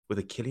 1, with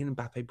a Kylian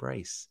Mbappe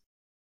brace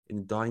in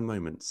the dying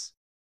moments.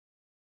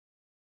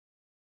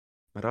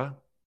 Matt Dyer?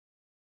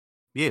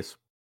 Yes.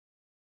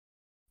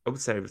 I would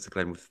say over to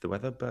Glenn with the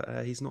weather,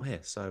 but he's not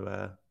here.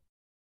 So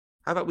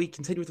how about we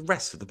continue with the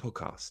rest of the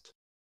podcast?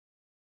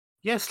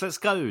 Yes, let's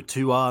go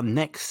to our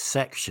next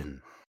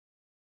section.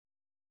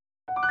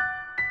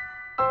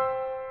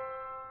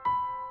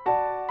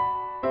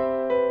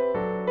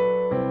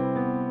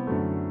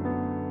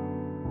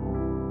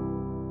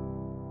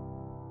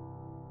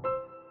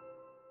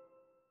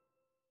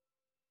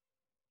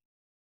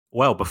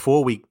 Well,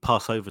 before we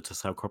pass over to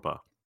Sal Cropper,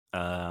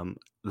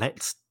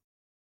 let's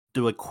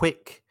do a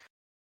quick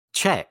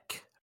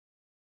check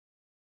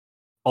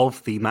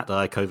of the Matt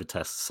Dyer COVID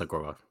tests, Sal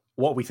Cropper.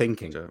 What are we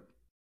thinking? So,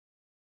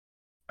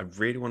 I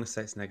really want to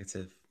say it's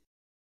negative.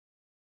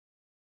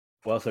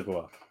 Well, Sal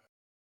Cropper,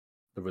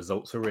 the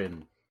results are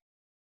in.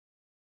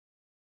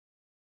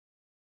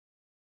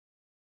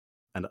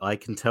 And I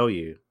can tell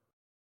you,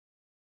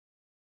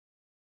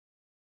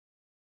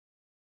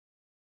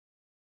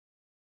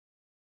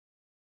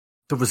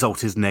 the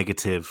result is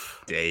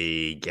negative.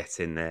 Hey, get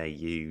in there,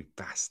 you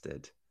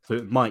bastard. So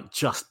it might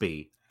just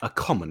be a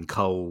common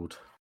cold.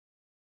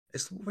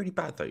 It's really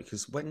bad, though,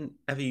 because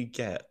whenever you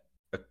get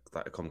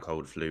a common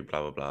cold, flu,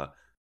 blah, blah, blah,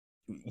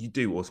 you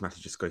do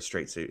automatically just go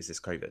straight to, is this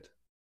COVID?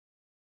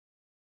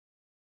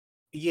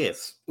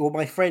 Yes. Well,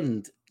 my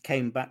friend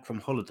came back from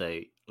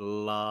holiday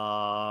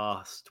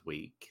the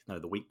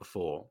week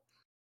before,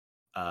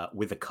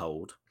 with a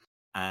cold.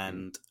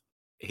 And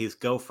his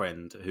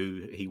girlfriend,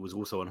 who he was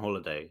also on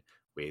holiday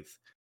with,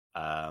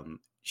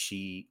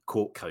 she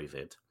caught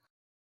COVID.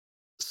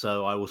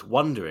 So I was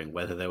wondering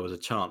whether there was a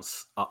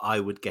chance I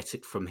would get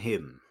it from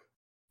him.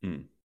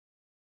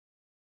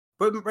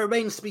 But it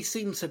remains to be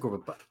seen, Sir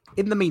Grubber. But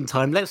in the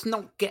meantime, let's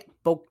not get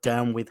bogged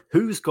down with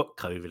who's got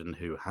COVID and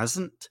who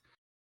hasn't.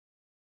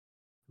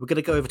 We're going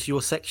to go over to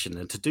your section,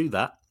 and to do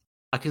that,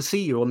 I can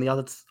see you on the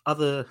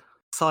other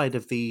side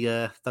of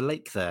the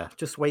lake there,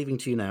 just waving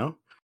to you now.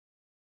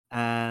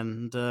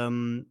 And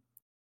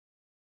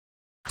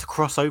to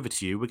cross over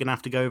to you, we're going to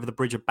have to go over the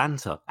Bridge of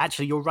Banter.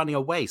 Actually, you're running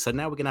away, so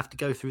now we're going to have to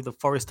go through the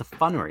Forest of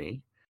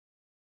Funnery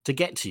to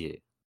get to you.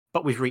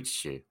 But we've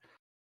reached you.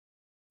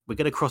 We're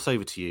going to cross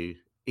over to you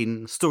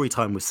in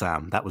Storytime with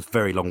Sam. That was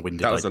very long-winded.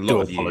 That was a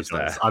lot of yous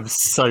there. I'm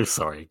so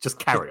sorry. Just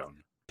carry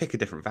on. Pick a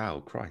different vowel,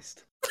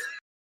 Christ.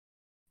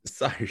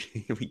 So,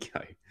 here we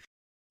go.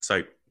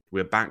 So,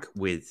 we're back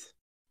with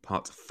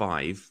part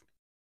 5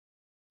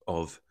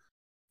 of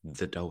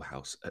The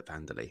Dollhouse at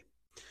Vanderlei.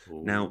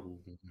 Ooh. Now,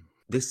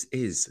 this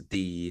is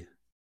the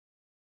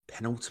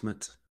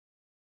penultimate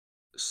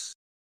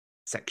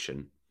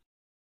section,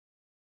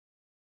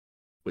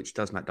 which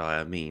does Matt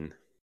Dyer mean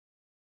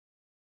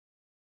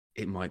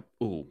it might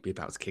all be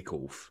about to kick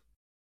off.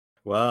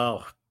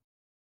 Well,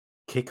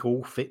 kick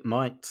off it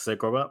might, so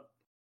grow up.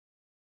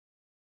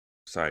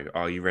 So,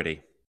 are you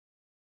ready?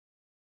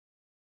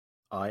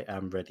 I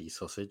am ready,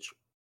 sausage.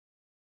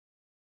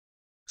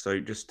 So,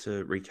 just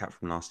to recap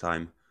from last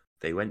time,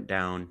 they went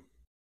down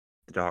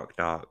the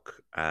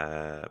dark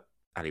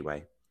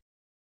alleyway,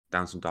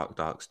 down some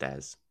dark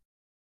stairs.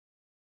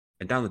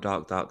 And down the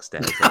dark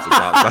stairs, there's a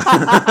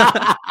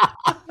dark...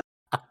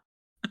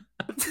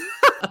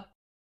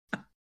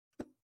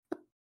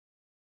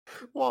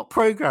 What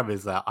program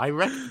is that? I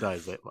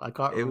recognise it, but I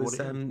can't remember what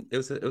it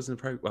is. It was in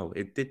a well,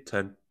 it did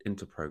turn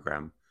into a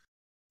program.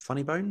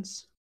 Funny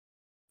Bones?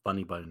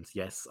 Funny Bones,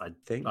 yes. I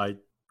think I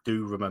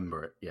do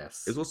remember it,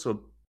 yes. It was also a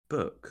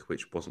book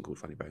which wasn't called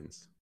Funny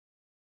Bones.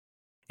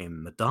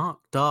 In the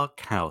dark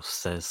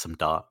house, there's some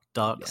dark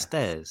Yes.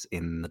 stairs.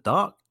 In the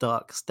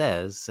dark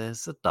stairs,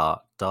 there's a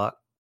dark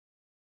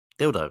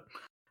dildo.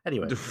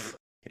 Anyway.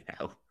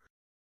 Hell.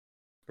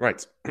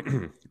 Right.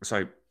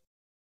 So,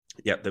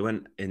 yeah, they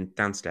went in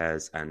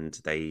downstairs and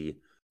they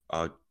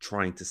are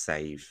trying to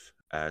save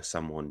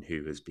someone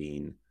who has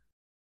been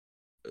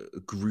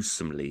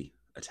gruesomely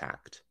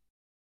attacked.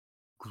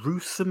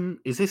 Gruesome?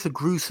 Is this a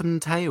gruesome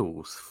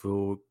tales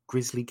for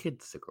grisly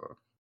kids, Sigurd?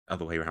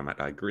 Other way around,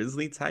 Matt.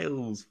 Grisly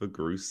tales for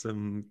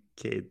gruesome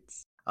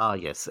kids. Ah,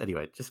 yes.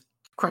 Anyway, just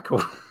crack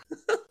on.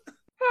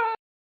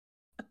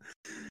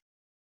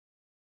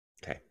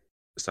 Okay,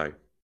 so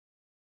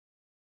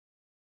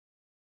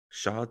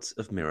shards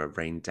of mirror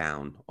rained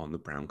down on the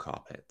brown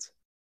carpet,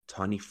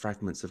 tiny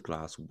fragments of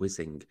glass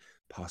whizzing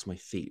past my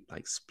feet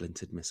like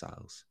splintered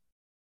missiles.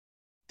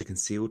 The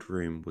concealed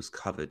room was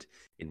covered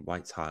in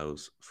white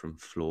tiles from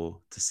floor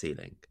to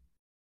ceiling,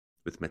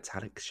 with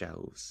metallic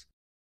shelves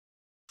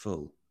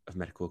full of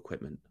medical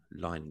equipment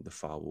lining the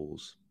far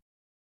walls.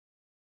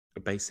 A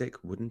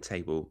basic wooden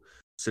table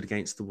stood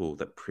against the wall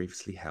that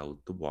previously held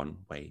the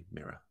one-way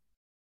mirror.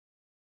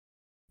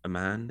 A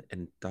man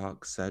in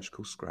dark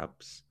surgical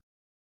scrubs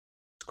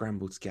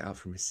scrambled to get up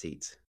from his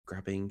seat,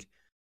 grabbing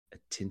a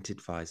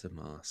tinted visor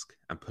mask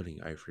and pulling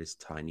it over his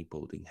tiny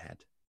balding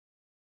head.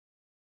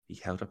 He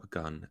held up a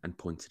gun and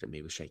pointed at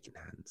me with shaking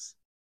hands.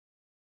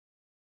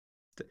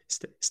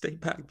 Stay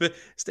back,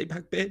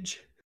 bitch,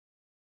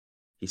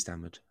 he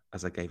stammered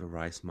as I gave a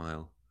wry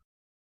smile.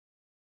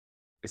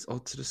 It's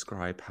odd to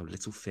describe how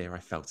little fear I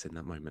felt in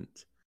that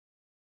moment.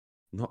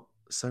 Not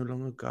so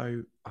long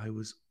ago, I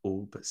was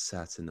all but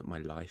certain that my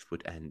life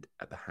would end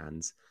at the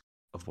hands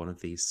of one of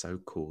these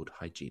so-called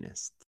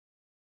hygienists.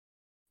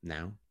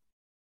 Now,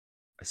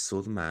 I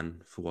saw the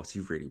man for what he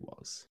really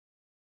was.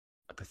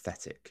 A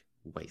pathetic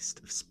waste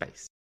of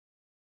space.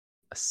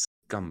 A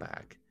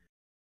scumbag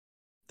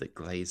that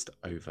glazed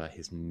over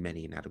his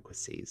many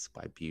inadequacies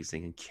by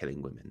abusing and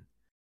killing women,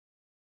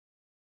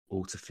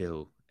 all to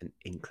feel an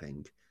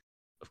inkling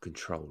of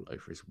control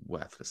over his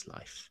worthless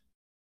life.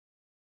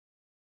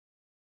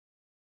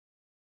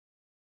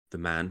 The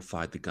man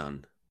fired the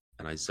gun,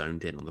 and I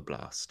zoned in on the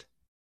blast.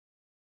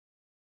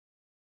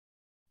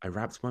 I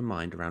wrapped my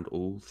mind around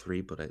all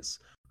 3 bullets,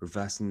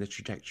 reversing the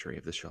trajectory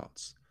of the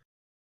shots.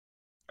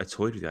 I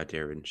toyed with the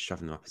idea and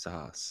shoving them up his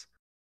ass,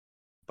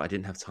 but I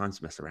didn't have time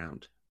to mess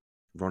around.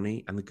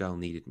 Ronnie and the girl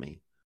needed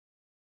me,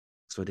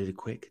 so I did a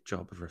quick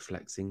job of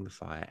reflecting the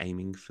fire,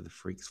 aiming for the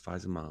freak's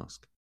visor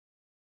mask.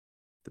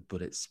 The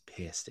bullets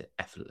pierced it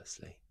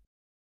effortlessly,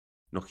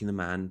 knocking the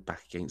man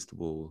back against the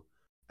wall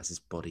as his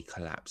body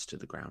collapsed to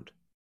the ground.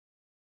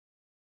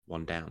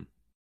 1 down,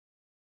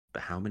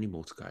 but how many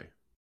more to go?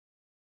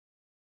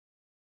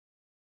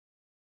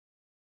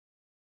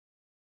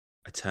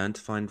 I turned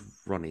to find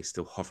Ronnie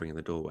still hovering in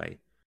the doorway,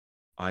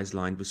 eyes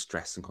lined with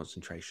stress and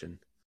concentration.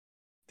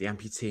 The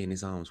amputee in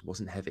his arms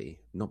wasn't heavy,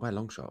 not by a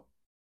long shot,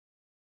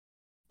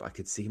 but I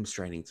could see him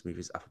straining to move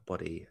his upper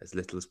body as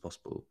little as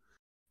possible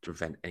to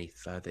prevent any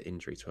further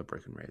injury to her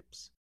broken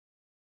ribs.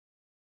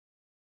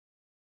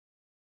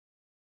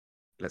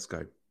 Let's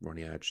go,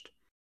 Ronnie urged,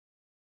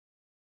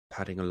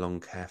 padding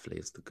along carefully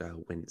as the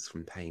girl winced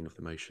from pain of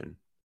the motion.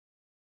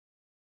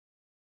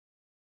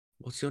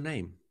 What's your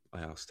name?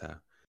 I asked her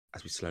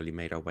as we slowly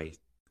made our way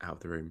out of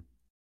the room.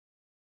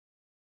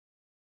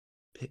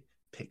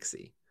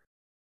 Pixie,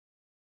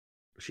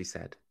 she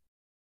said,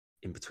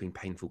 in between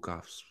painful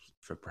gasps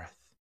for breath.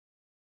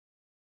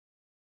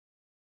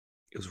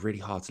 It was really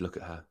hard to look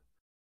at her.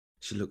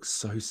 She looked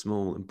so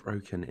small and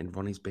broken in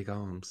Ronnie's big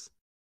arms.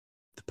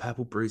 The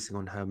purple bruising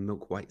on her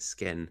milk-white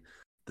skin,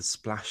 the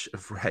splash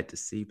of red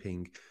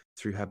seeping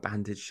through her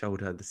bandaged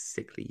shoulder, the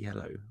sickly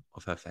yellow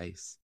of her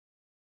face.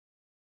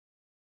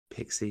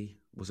 Pixie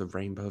was a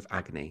rainbow of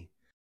agony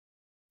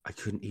I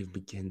couldn't even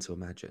begin to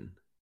imagine.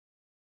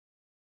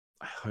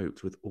 I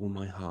hoped with all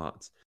my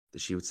heart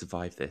that she would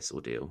survive this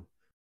ordeal.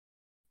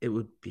 It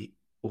would be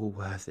all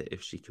worth it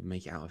if she could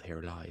make it out of here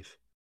alive.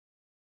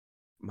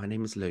 My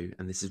name is Lou,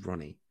 and this is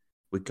Ronnie.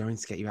 We're going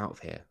to get you out of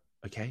here,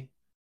 okay?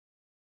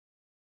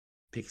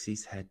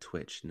 Pixie's head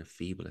twitched in a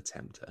feeble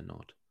attempt at a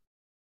nod.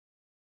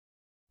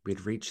 We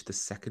had reached the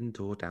second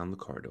door down the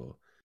corridor,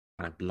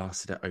 and I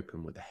blasted it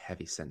open with a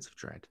heavy sense of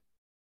dread.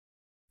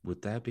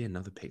 Would there be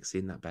another Pixie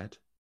in that bed?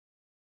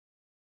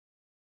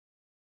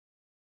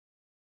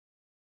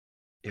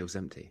 It was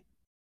empty.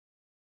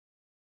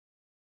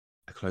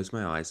 I closed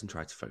my eyes and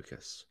tried to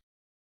focus.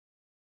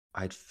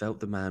 I had felt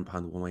the man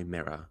behind the one-way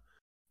mirror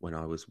when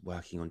I was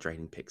working on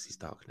draining Pixie's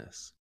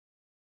darkness.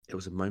 It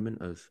was a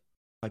moment of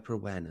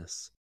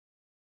hyper-awareness,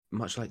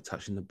 much like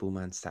touching the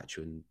Bullman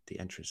statue in the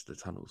entrance to the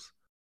tunnels.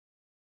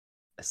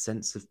 A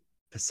sense of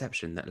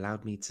perception that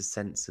allowed me to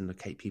sense and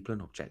locate people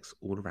and objects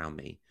all around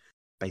me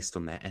based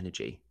on their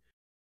energy.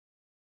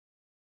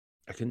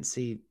 I couldn't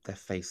see their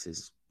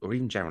faces or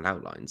even general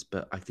outlines,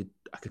 but I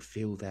could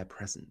feel their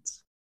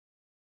presence.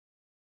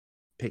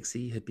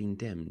 Pixie had been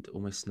dimmed,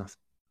 almost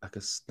like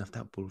a snuffed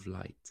out ball of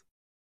light.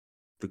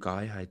 The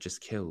guy I had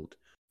just killed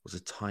was a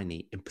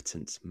tiny,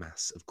 impotent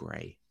mass of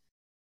grey.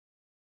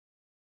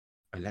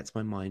 I let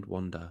my mind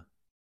wander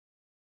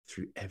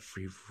through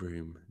every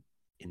room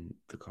in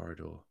the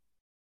corridor.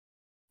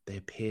 They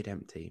appeared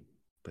empty,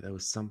 but there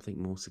was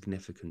something more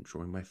significant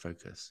drawing my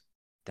focus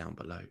down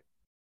below.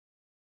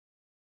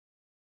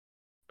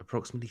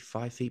 Approximately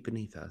 5 feet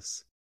beneath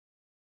us,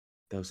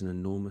 there was an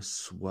enormous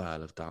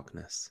swirl of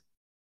darkness.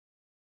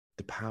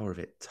 The power of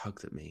it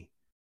tugged at me,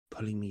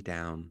 pulling me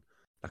down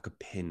like a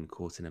pin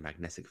caught in a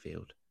magnetic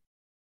field.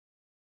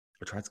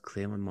 I tried to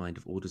clear my mind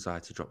of all desire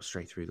to drop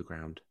straight through the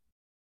ground.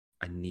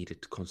 I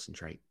needed to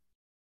concentrate.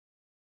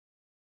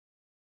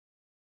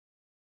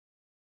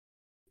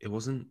 It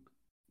wasn't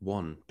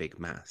one big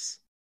mass.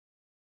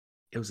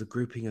 It was a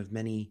grouping of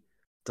many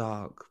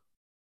dark,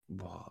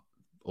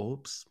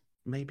 orbs,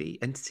 maybe?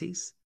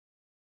 Entities?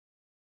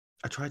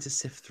 I tried to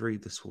sift through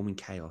the swarming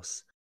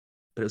chaos,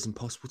 but it was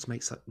impossible to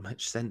make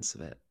much sense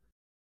of it.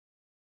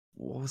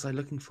 What was I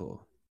looking for?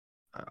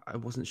 I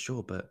wasn't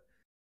sure, but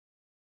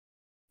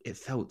it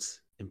felt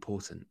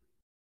important.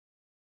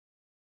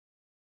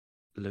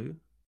 Lou?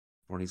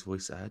 Ronnie's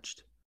voice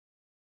urged.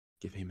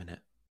 Give me a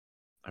minute,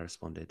 I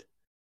responded,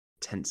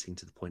 tensing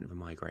to the point of a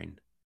migraine.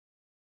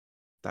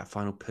 That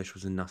final push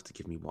was enough to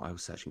give me what I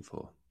was searching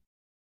for.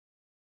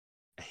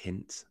 A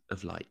hint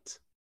of light.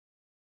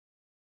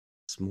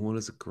 Small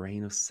as a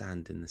grain of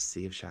sand in the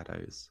sea of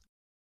shadows.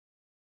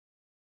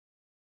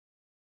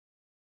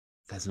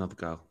 There's another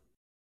girl.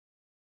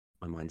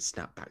 My mind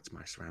snapped back to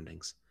my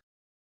surroundings.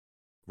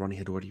 Ronnie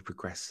had already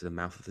progressed to the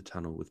mouth of the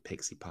tunnel with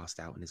Pixie passed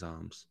out in his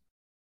arms.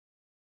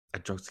 I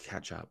jogged to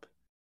catch up,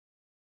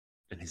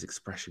 and his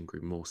expression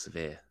grew more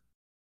severe,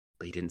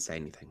 but he didn't say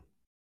anything.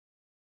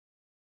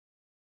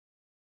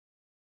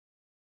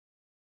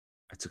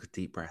 I took a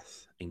deep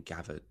breath and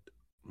gathered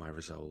my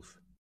resolve.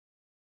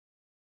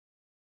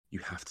 You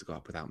have to go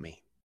up without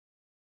me.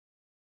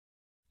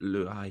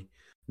 Lou,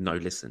 No,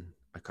 listen,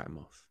 I cut him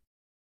off.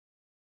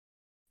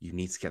 You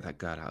need to get that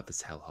girl out of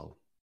this hellhole.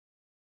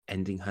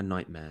 Ending her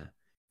nightmare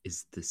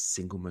is the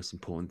single most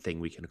important thing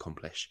we can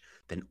accomplish.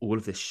 Then all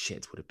of this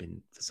shit would have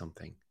been for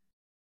something.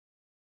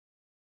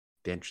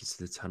 The entrance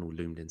to the tunnel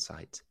loomed in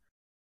sight.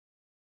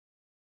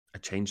 I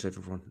changed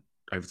over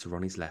to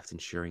Ronnie's left,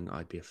 ensuring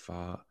I'd be as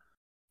far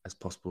as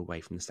possible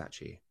away from the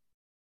statue.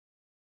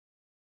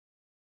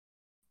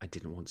 I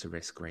didn't want to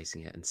risk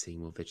grazing it and seeing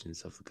more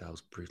visions of the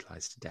girls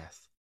brutalized to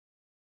death.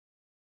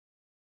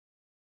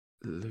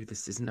 Lou,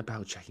 this isn't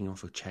about checking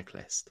off a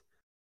checklist.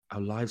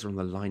 Our lives are on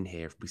the line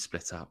here if we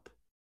split up.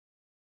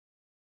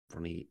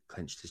 Ronnie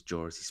clenched his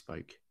jaw as he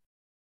spoke,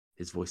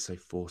 his voice so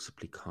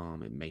forcibly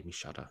calm it made me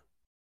shudder.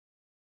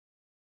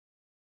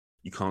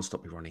 You can't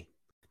stop me, Ronnie.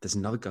 There's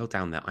another girl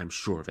down there, I'm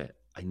sure of it.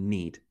 I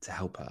need to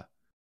help her.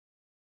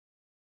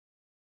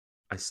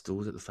 I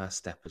stalled at the first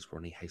step as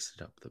Ronnie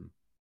hastened up them,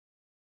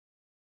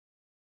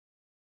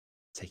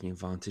 taking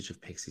advantage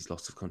of Pixie's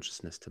loss of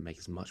consciousness to make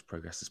as much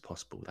progress as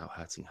possible without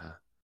hurting her.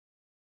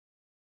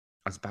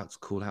 I was about to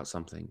call out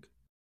something,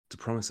 to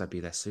promise I'd be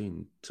there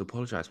soon, to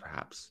apologise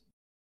perhaps.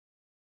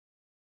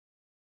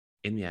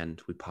 In the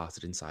end, we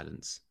parted in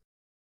silence,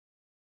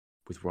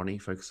 with Ronnie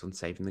focused on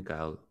saving the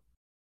girl,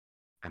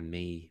 and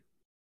me...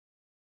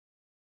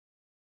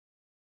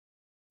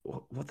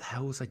 What the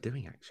hell was I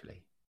doing,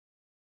 actually?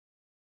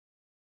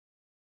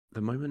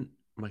 The moment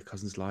my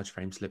cousin's large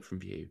frame slipped from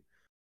view,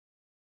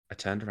 I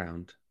turned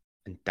around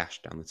and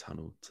dashed down the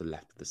tunnel to the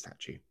left of the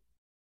statue.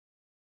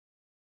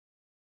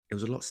 It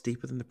was a lot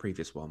steeper than the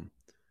previous one,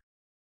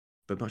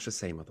 but much the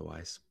same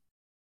otherwise.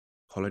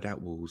 Hollowed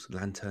out walls,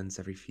 lanterns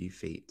every few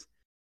feet.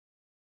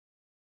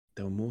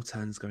 There were more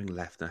turns going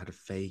left, and I had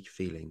a vague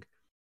feeling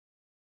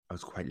I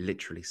was quite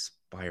literally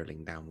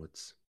spiralling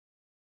downwards.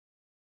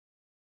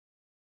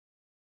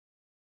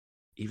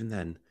 Even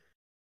then,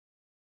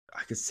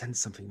 I could sense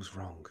something was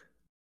wrong.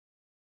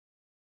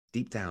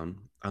 Deep down,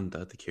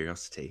 under the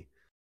curiosity,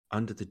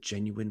 under the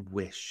genuine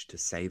wish to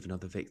save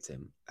another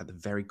victim, at the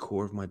very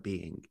core of my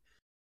being,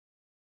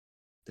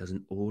 there was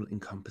an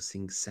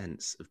all-encompassing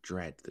sense of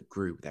dread that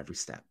grew with every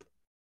step.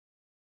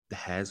 The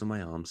hairs on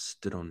my arms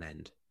stood on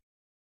end.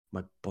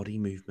 My body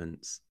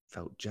movements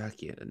felt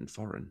jerky and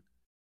foreign.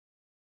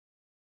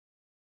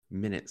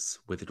 Minutes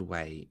withered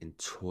away in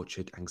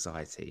tortured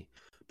anxiety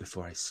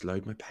before I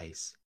slowed my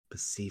pace,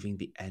 perceiving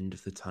the end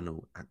of the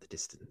tunnel at the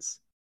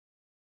distance.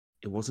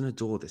 It wasn't a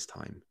door this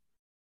time,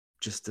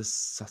 just a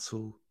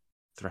subtle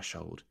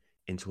threshold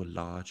into a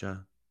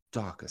larger,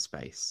 darker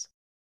space.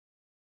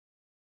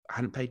 I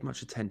hadn't paid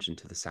much attention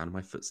to the sound of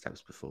my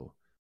footsteps before,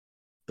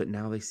 but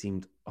now they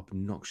seemed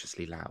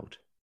obnoxiously loud,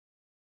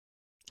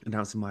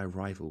 announcing my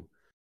arrival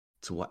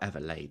to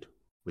whatever laid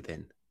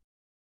within.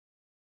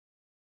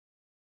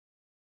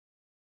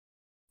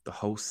 The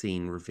whole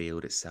scene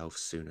revealed itself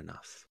soon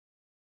enough.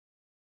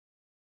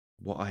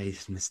 What I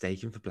had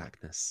mistaken for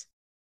blackness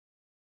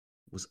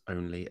was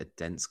only a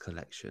dense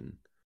collection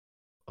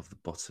of the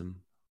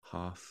bottom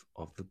half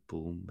of the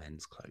bull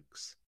men's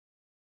cloaks.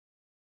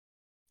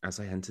 As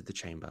I entered the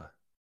chamber,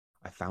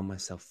 I found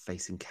myself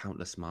facing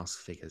countless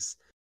masked figures,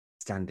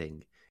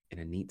 standing in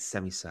a neat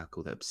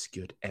semicircle that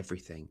obscured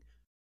everything.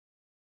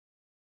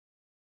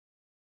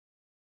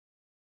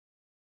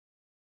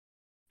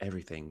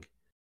 Everything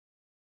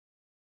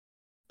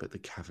but the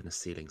cavernous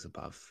ceilings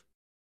above.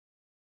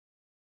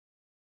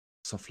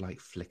 Soft light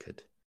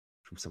flickered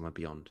from somewhere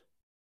beyond,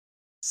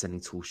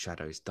 sending tall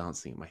shadows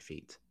dancing at my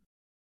feet.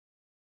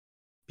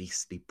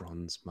 Beastly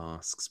bronze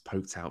masks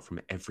poked out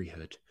from every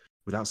hood,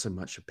 without so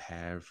much a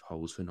pair of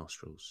holes for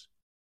nostrils.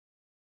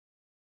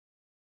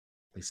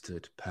 They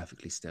stood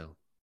perfectly still,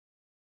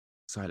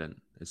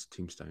 silent as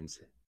tombstones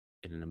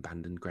in an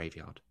abandoned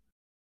graveyard.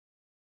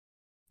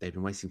 They'd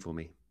been waiting for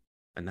me,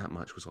 and that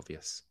much was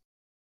obvious.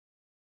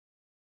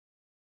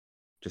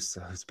 Just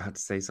as I was about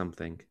to say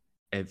something,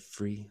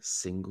 every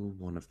single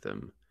one of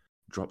them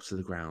dropped to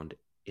the ground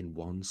in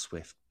one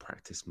swift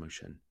practiced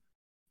motion.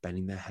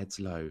 Bending their heads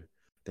low,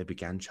 they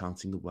began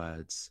chanting the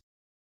words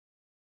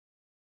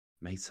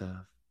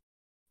Mater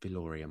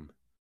Velorium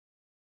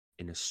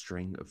in a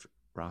string of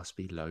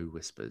raspy low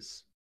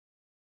whispers.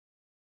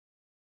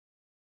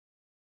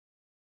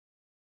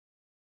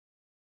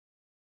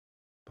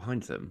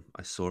 Behind them,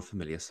 I saw a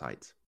familiar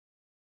sight.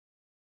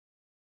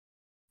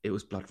 It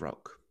was Blood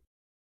Rock,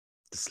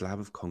 the slab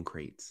of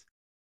concrete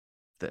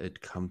that had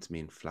come to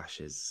me in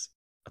flashes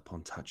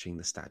upon touching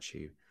the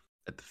statue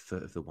at the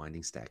foot of the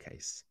winding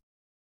staircase.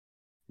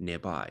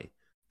 Nearby,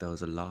 there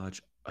was a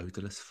large,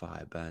 odourless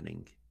fire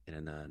burning in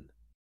an urn.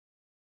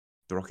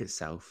 The rock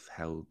itself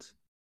held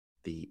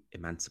the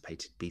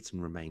emancipated,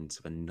 beaten remains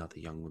of another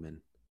young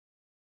woman.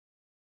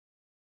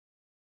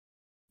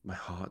 My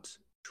heart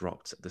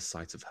dropped at the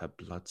sight of her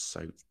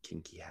blood-soaked,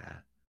 kinky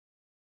hair,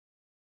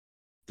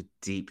 the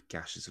deep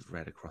gashes of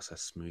red across her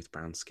smooth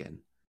brown skin.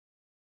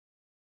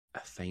 A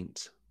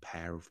faint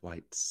pair of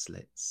white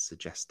slits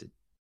suggested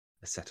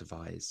a set of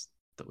eyes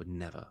that would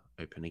never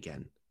open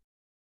again.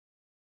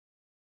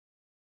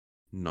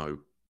 No,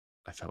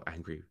 I felt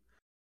angry.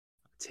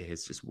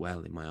 Tears just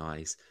well in my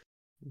eyes.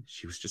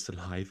 She was just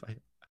alive.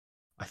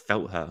 I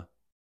felt her.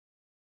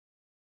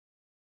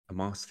 A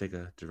masked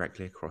figure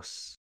directly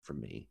across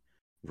from me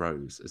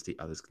rose as the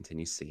others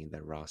continued singing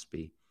their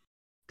raspy,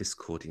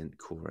 discordant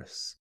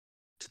chorus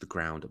to the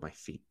ground at my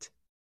feet.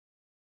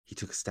 He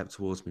took a step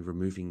towards me,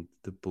 removing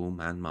the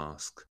bullman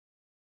mask.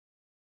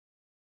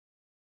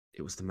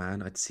 It was the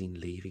man I'd seen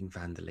leaving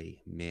Vanderlei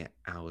mere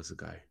hours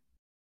ago.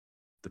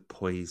 The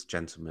poised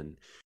gentleman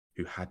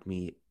who had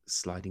me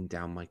sliding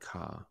down my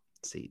car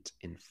seat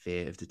in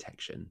fear of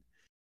detection.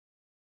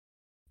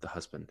 The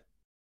husband,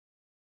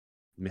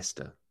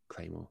 Mr.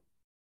 Claymore.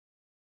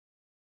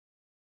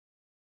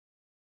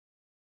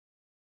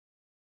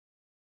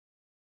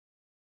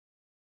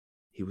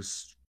 He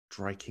was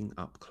striking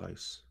up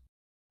close,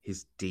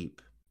 his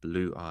deep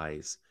blue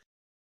eyes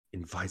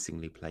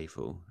invitingly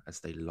playful as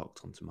they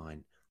locked onto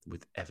mine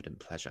with evident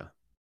pleasure.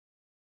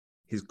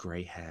 His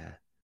grey hair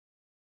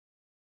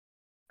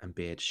and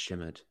beard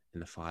shimmered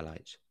in the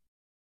firelight.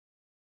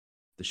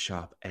 The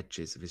sharp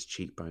edges of his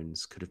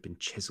cheekbones could have been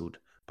chiselled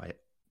by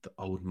the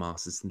old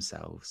masters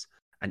themselves,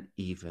 and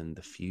even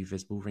the few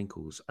visible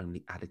wrinkles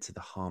only added to the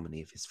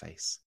harmony of his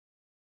face.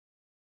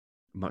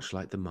 Much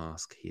like the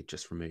mask he had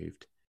just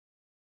removed,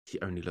 he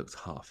only looked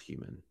half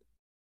human.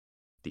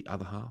 The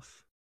other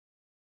half,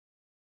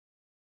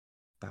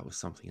 that was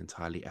something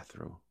entirely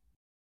ethereal.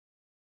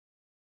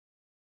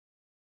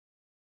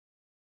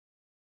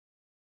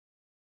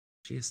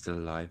 She is still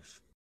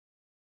alive,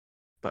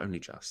 but only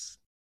just.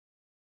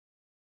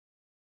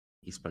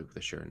 He spoke with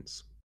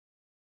assurance.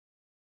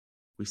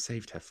 We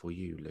saved her for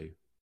you, Lou.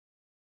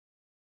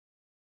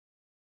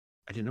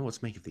 I didn't know what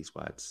to make of these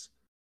words.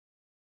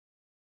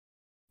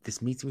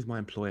 This meeting with my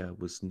employer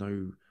was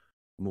no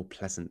more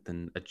pleasant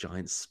than a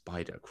giant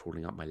spider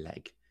crawling up my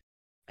leg,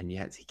 and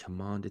yet he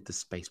commanded the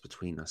space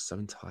between us so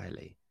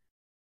entirely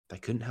that I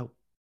couldn't help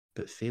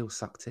but feel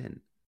sucked in.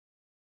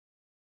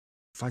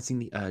 Fighting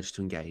the urge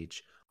to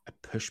engage, I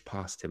pushed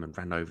past him and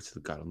ran over to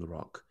the girl on the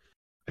rock.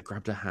 I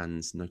grabbed her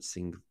hands,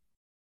 noticing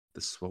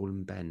the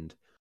swollen bend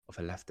of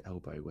her left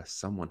elbow where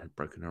someone had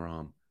broken her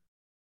arm.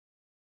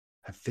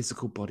 Her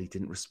physical body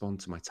didn't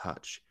respond to my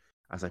touch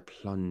as I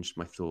plunged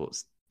my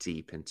thoughts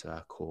deep into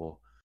her core.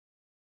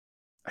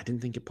 I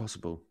didn't think it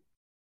possible.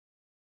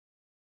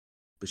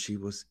 But she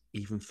was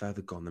even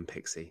further gone than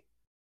Pixie.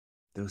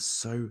 There was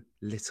so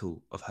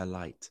little of her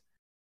light,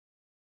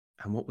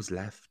 and what was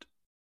left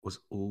was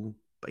all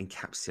but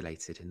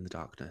encapsulated in the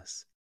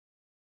darkness,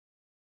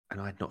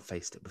 and I had not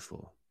faced it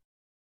before.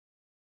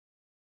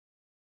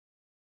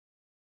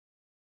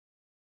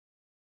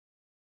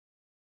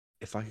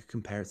 If I could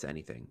compare it to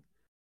anything,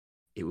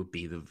 it would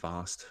be the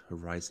vast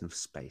horizon of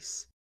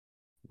space,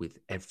 with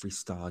every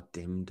star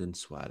dimmed and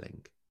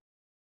swirling,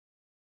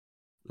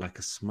 like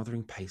a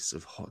smothering pace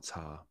of hot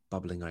tar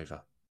bubbling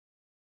over.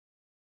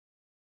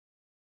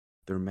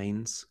 The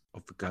remains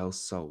of the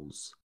girls'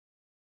 souls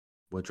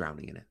were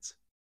drowning in it.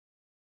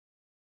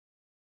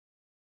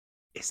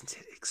 Isn't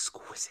it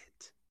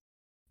exquisite?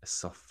 A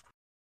soft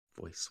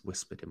voice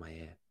whispered in my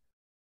ear.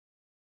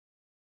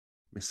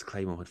 Mr.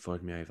 Claymore had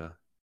followed me over.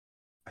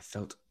 I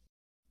felt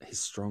his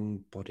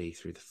strong body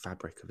through the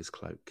fabric of his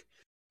cloak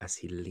as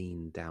he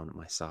leaned down at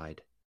my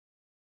side.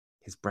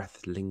 His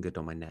breath lingered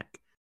on my neck,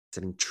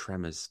 sending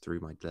tremors through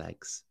my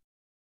legs.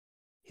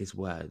 His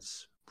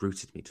words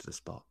rooted me to the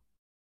spot,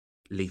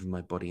 leaving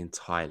my body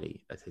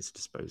entirely at his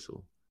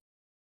disposal.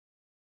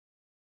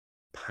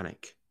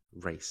 Panic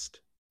raced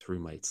through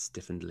my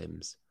stiffened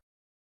limbs.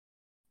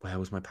 Where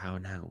was my power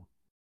now?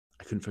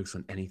 I couldn't focus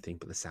on anything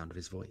but the sound of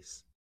his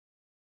voice.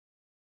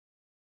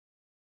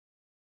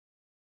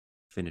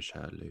 Finish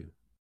her, Lou.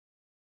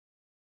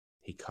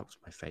 He cupped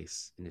my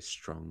face in his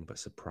strong but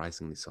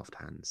surprisingly soft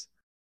hands.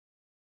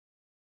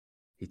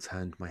 He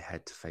turned my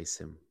head to face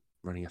him,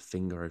 running a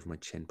finger over my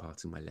chin,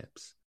 parting my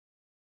lips.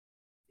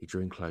 He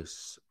drew in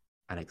close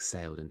and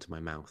exhaled into my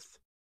mouth.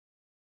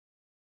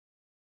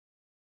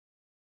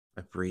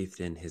 I breathed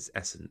in his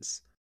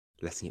essence,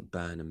 letting it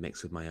burn and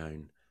mix with my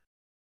own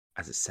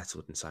as it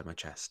settled inside my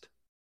chest.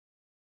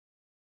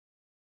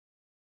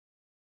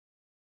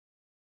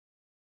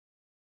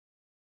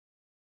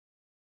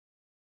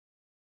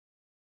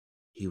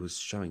 He was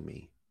showing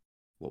me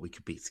what we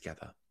could be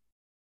together.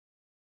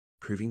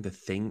 proving the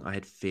thing I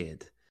had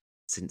feared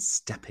since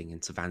stepping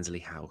into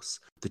Vansley House,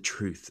 the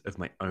truth of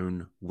my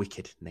own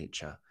wicked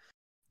nature,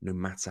 no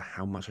matter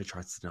how much I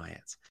tried to deny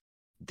it.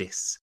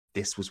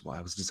 This was what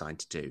I was designed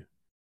to do.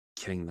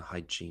 Killing the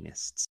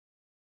hygienists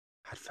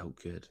had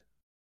felt good,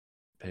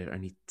 but it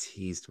only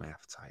teased my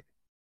appetite.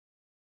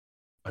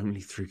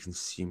 Only through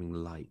consuming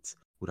light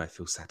would I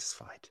feel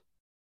satisfied.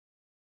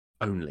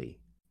 Only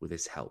with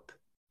his help,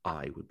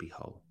 I would be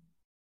whole.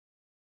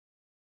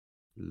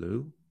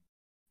 Lou?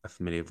 A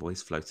familiar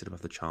voice floated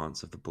above the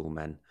chants of the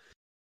bullmen.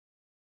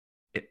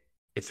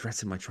 It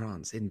threatened my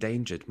trance,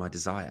 endangered my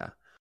desire.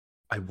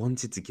 I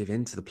wanted to give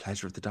in to the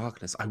pleasure of the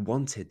darkness. I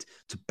wanted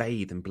to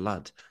bathe in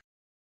blood.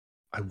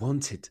 I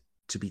wanted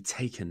to be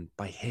taken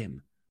by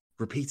him,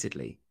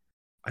 repeatedly.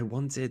 I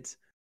wanted...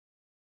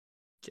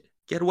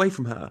 Get away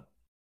from her.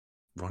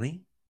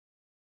 Ronnie?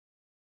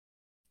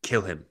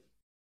 Kill him,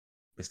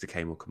 Mr.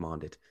 Camel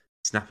commanded,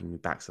 snapping me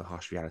back to the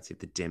harsh reality of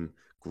the dim,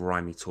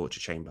 grimy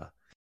torture chamber,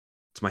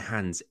 to my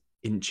hands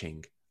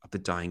inching up the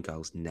dying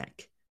girl's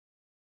neck.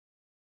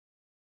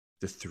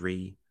 The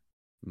 3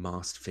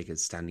 masked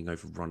figures standing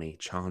over Ronnie,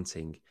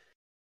 chanting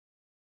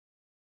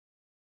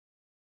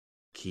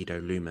Kido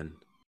Lumen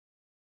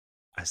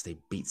as they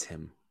beat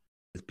him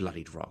with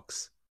bloodied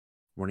rocks.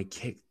 Ronnie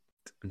kicked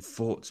and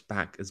fought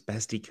back as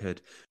best he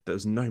could, but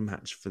was no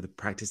match for the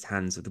practiced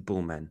hands of the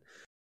bullmen.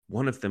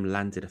 One of them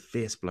landed a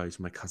fierce blow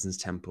to my cousin's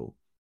temple,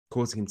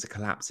 causing him to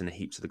collapse in a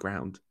heap to the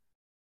ground.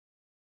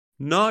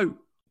 No!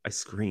 I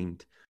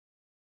screamed,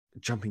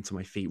 jumping to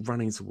my feet,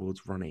 running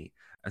towards Ronnie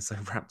as I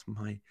wrapped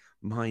my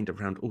mind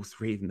around all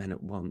 3 of the men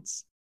at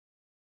once.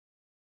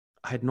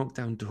 I had knocked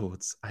down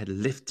doors. I had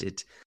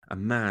lifted a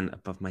man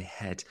above my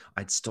head.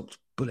 I had stopped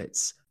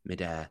bullets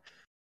midair.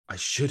 I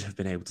should have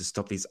been able to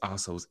stop these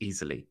arseholes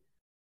easily.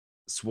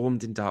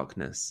 Swarmed in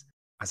darkness,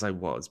 as I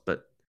was,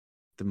 but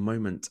the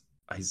moment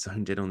I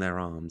zoned in on their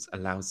arms, a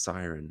loud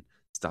siren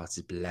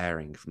started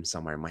blaring from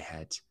somewhere in my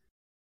head,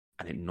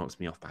 and it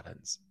knocked me off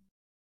balance.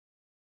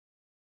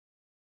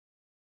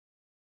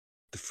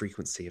 The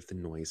frequency of the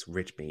noise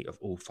rid me of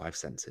all 5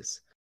 senses,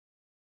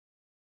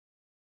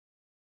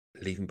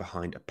 leaving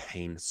behind a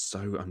pain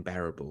so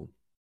unbearable,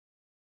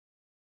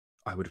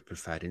 I would have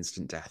preferred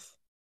instant death.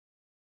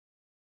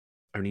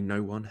 Only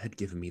no one had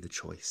given me the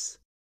choice.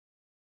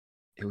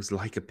 It was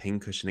like a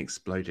pincushion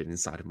exploded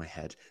inside of my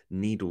head,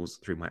 needles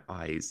through my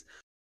eyes,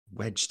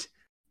 wedged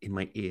in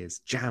my ears,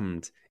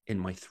 jammed in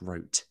my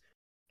throat.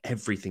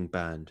 Everything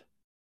burned.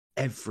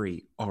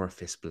 Every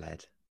orifice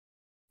bled.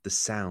 The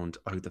sound,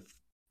 oh, the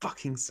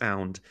fucking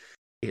sound,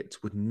 it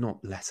would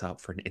not let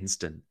up for an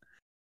instant.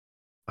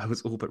 I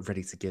was all but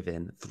ready to give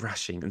in,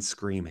 thrashing and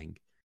screaming.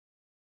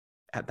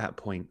 At that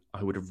point,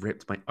 I would have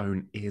ripped my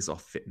own ears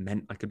off if it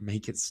meant I could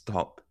make it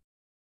stop.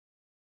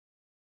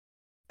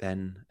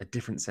 Then a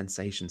different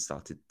sensation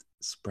started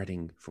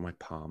spreading from my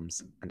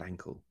palms and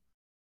ankle.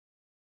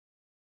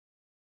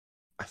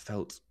 I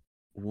felt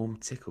warm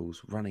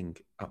tickles running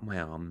up my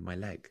arm and my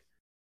leg,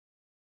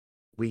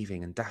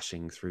 weaving and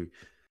dashing through,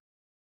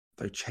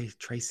 though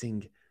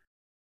tracing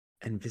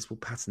invisible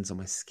patterns on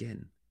my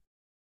skin.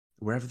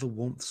 Wherever the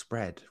warmth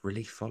spread,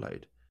 relief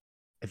followed.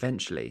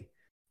 Eventually,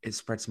 it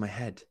spread to my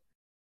head.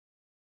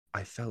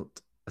 I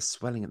felt a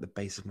swelling at the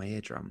base of my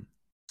eardrum,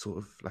 sort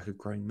of like a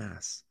growing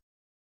mass.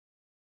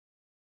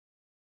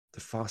 The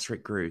faster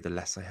it grew, the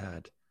less I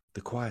heard.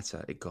 The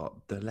quieter it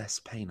got, the less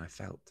pain I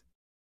felt.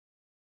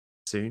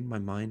 Soon my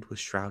mind was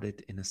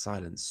shrouded in a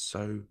silence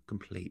so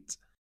complete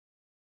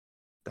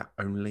that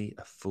only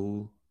a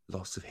full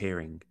loss of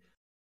hearing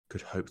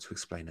could hope to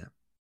explain it.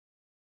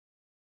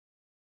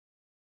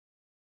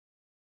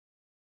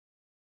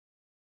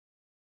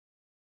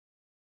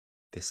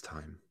 This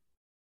time,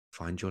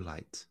 find your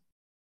light.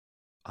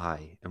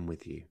 I am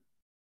with you.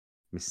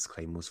 Mrs.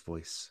 Claymore's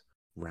voice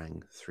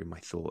rang through my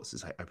thoughts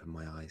as I opened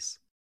my eyes.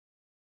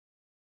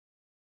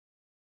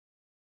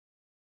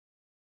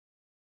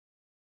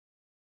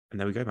 And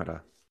there we go,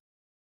 Madda.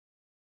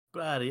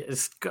 Bloody,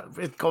 it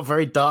got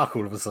very dark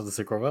all of a sudden,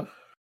 Sir Grover.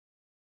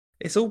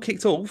 It's all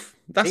kicked off,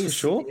 that's for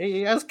sure.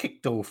 It has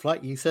kicked off,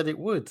 like you said it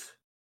would.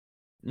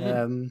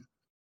 Yeah, I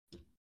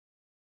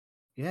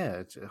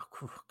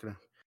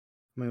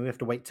mean, we have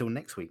to wait till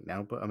next week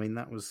now, but I mean,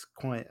 that was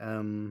quite,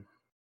 it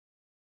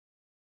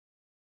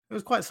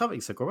was quite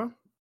something, Sir Grover.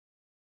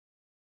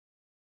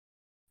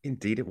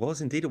 Indeed it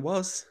was, indeed it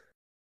was.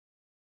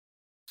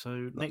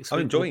 So next I'm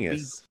week enjoying it.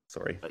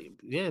 Sorry.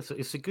 Yeah,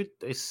 it's a good.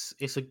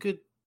 It's a good.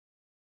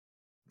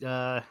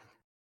 There's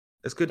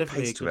good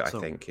definitely pace a to good it,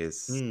 song. I think,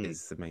 is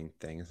the main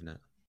thing, isn't it?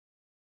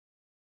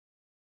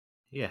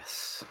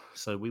 Yes.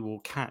 So we will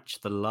catch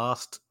the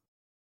last.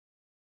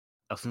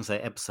 I was going to say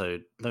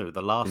episode. No,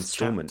 the last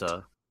Installment.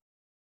 chapter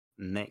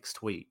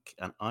next week,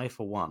 and I,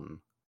 for one,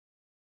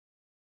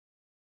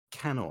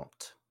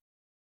 cannot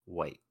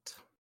wait.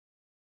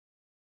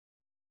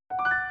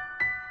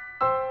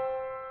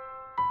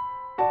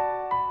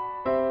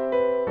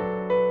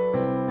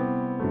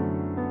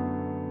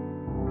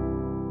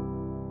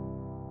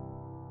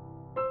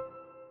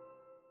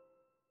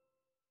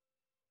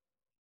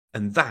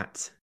 And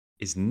that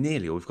is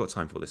nearly all we've got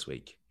time for this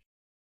week.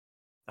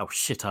 Oh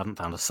shit! I haven't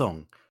found a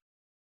song.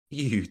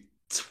 You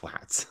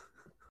twat.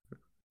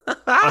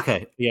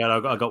 Okay, yeah,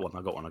 I got one.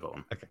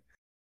 Okay,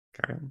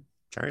 carry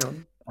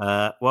on.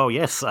 Well,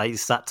 yes,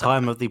 it's that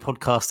time of the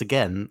podcast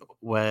again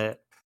where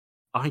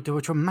I do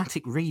a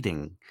dramatic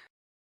reading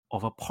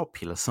of a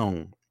popular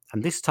song,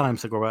 and this time,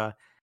 Segura,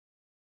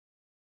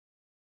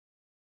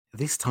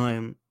 this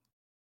time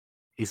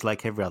is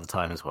like every other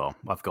time as well.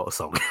 I've got a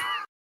song.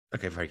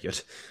 Okay, very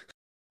good.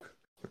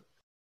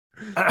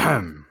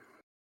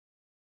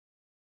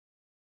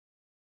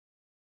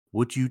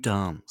 Would you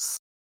dance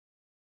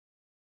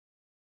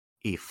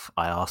if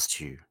I asked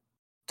you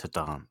to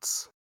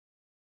dance?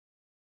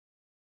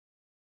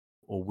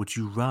 Or would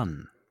you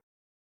run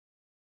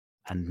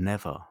and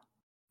never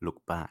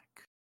look back?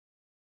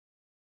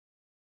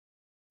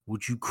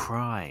 Would you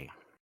cry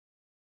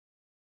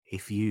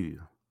if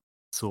you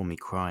saw me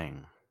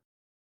crying?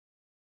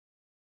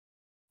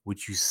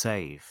 Would you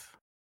save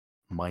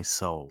my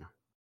soul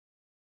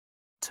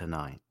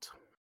tonight?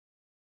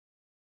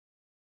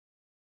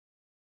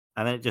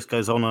 And then it just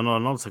goes on and on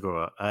and on,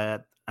 Segura.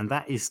 And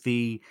that is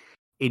the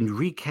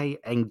Enrique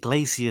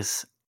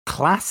Iglesias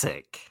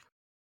classic,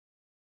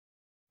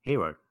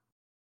 Hero.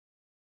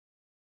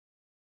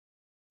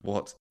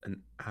 What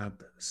an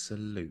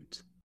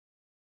absolute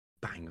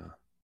banger.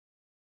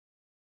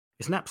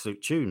 It's an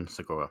absolute tune,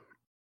 Segura.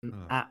 An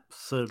Oh.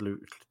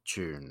 absolute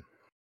tune.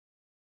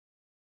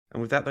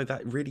 And with that, though,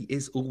 that really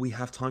is all we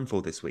have time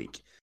for this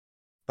week.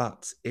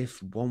 But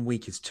if 1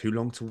 week is too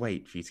long to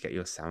wait for you to get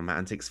your Sam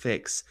Antics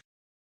fix,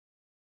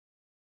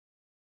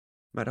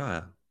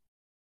 Mariah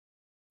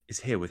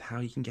is here with how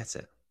you can get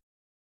it.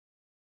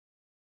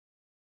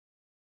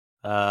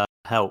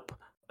 Help.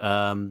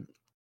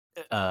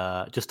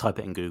 Just type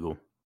it in Google.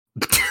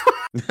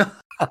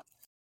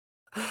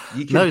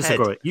 You can No, head-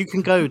 Segura, you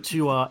can go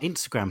to our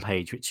Instagram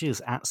page, which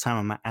is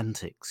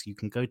 @SamAntics. You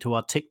can go to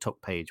our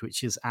TikTok page,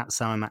 which is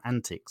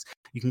 @SamAntics.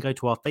 You can go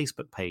to our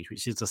Facebook page,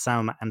 which is the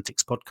Sam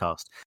Antics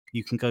podcast.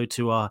 You can go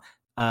to our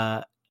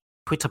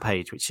Twitter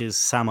page, which is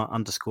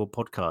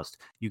Sama_podcast.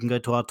 You can go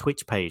to our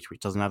Twitch page,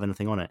 which doesn't have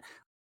anything on it,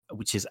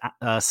 which is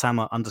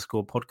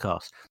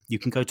Sama_podcast. You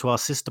can go to our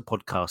sister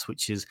podcast,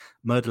 which is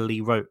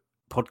Murderly Wrote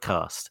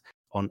Podcast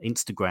on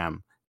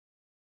Instagram.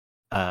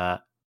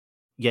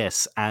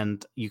 Yes,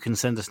 and you can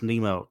send us an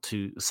email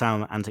to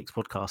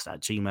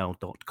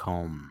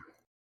SamAnticsPodcast@gmail.com.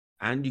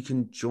 And you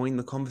can join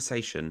the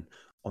conversation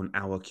on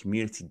our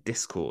community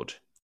Discord.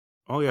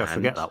 Oh yeah,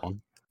 forget that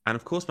one. And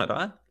of course,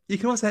 Mariah, you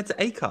can also head to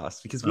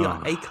Acast because we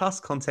are Ah.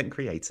 Acast content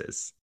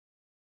creators.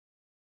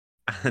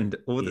 And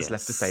all that's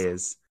left to say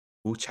is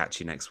we'll chat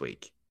to you next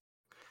week.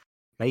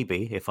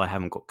 Maybe if I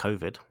haven't got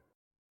COVID.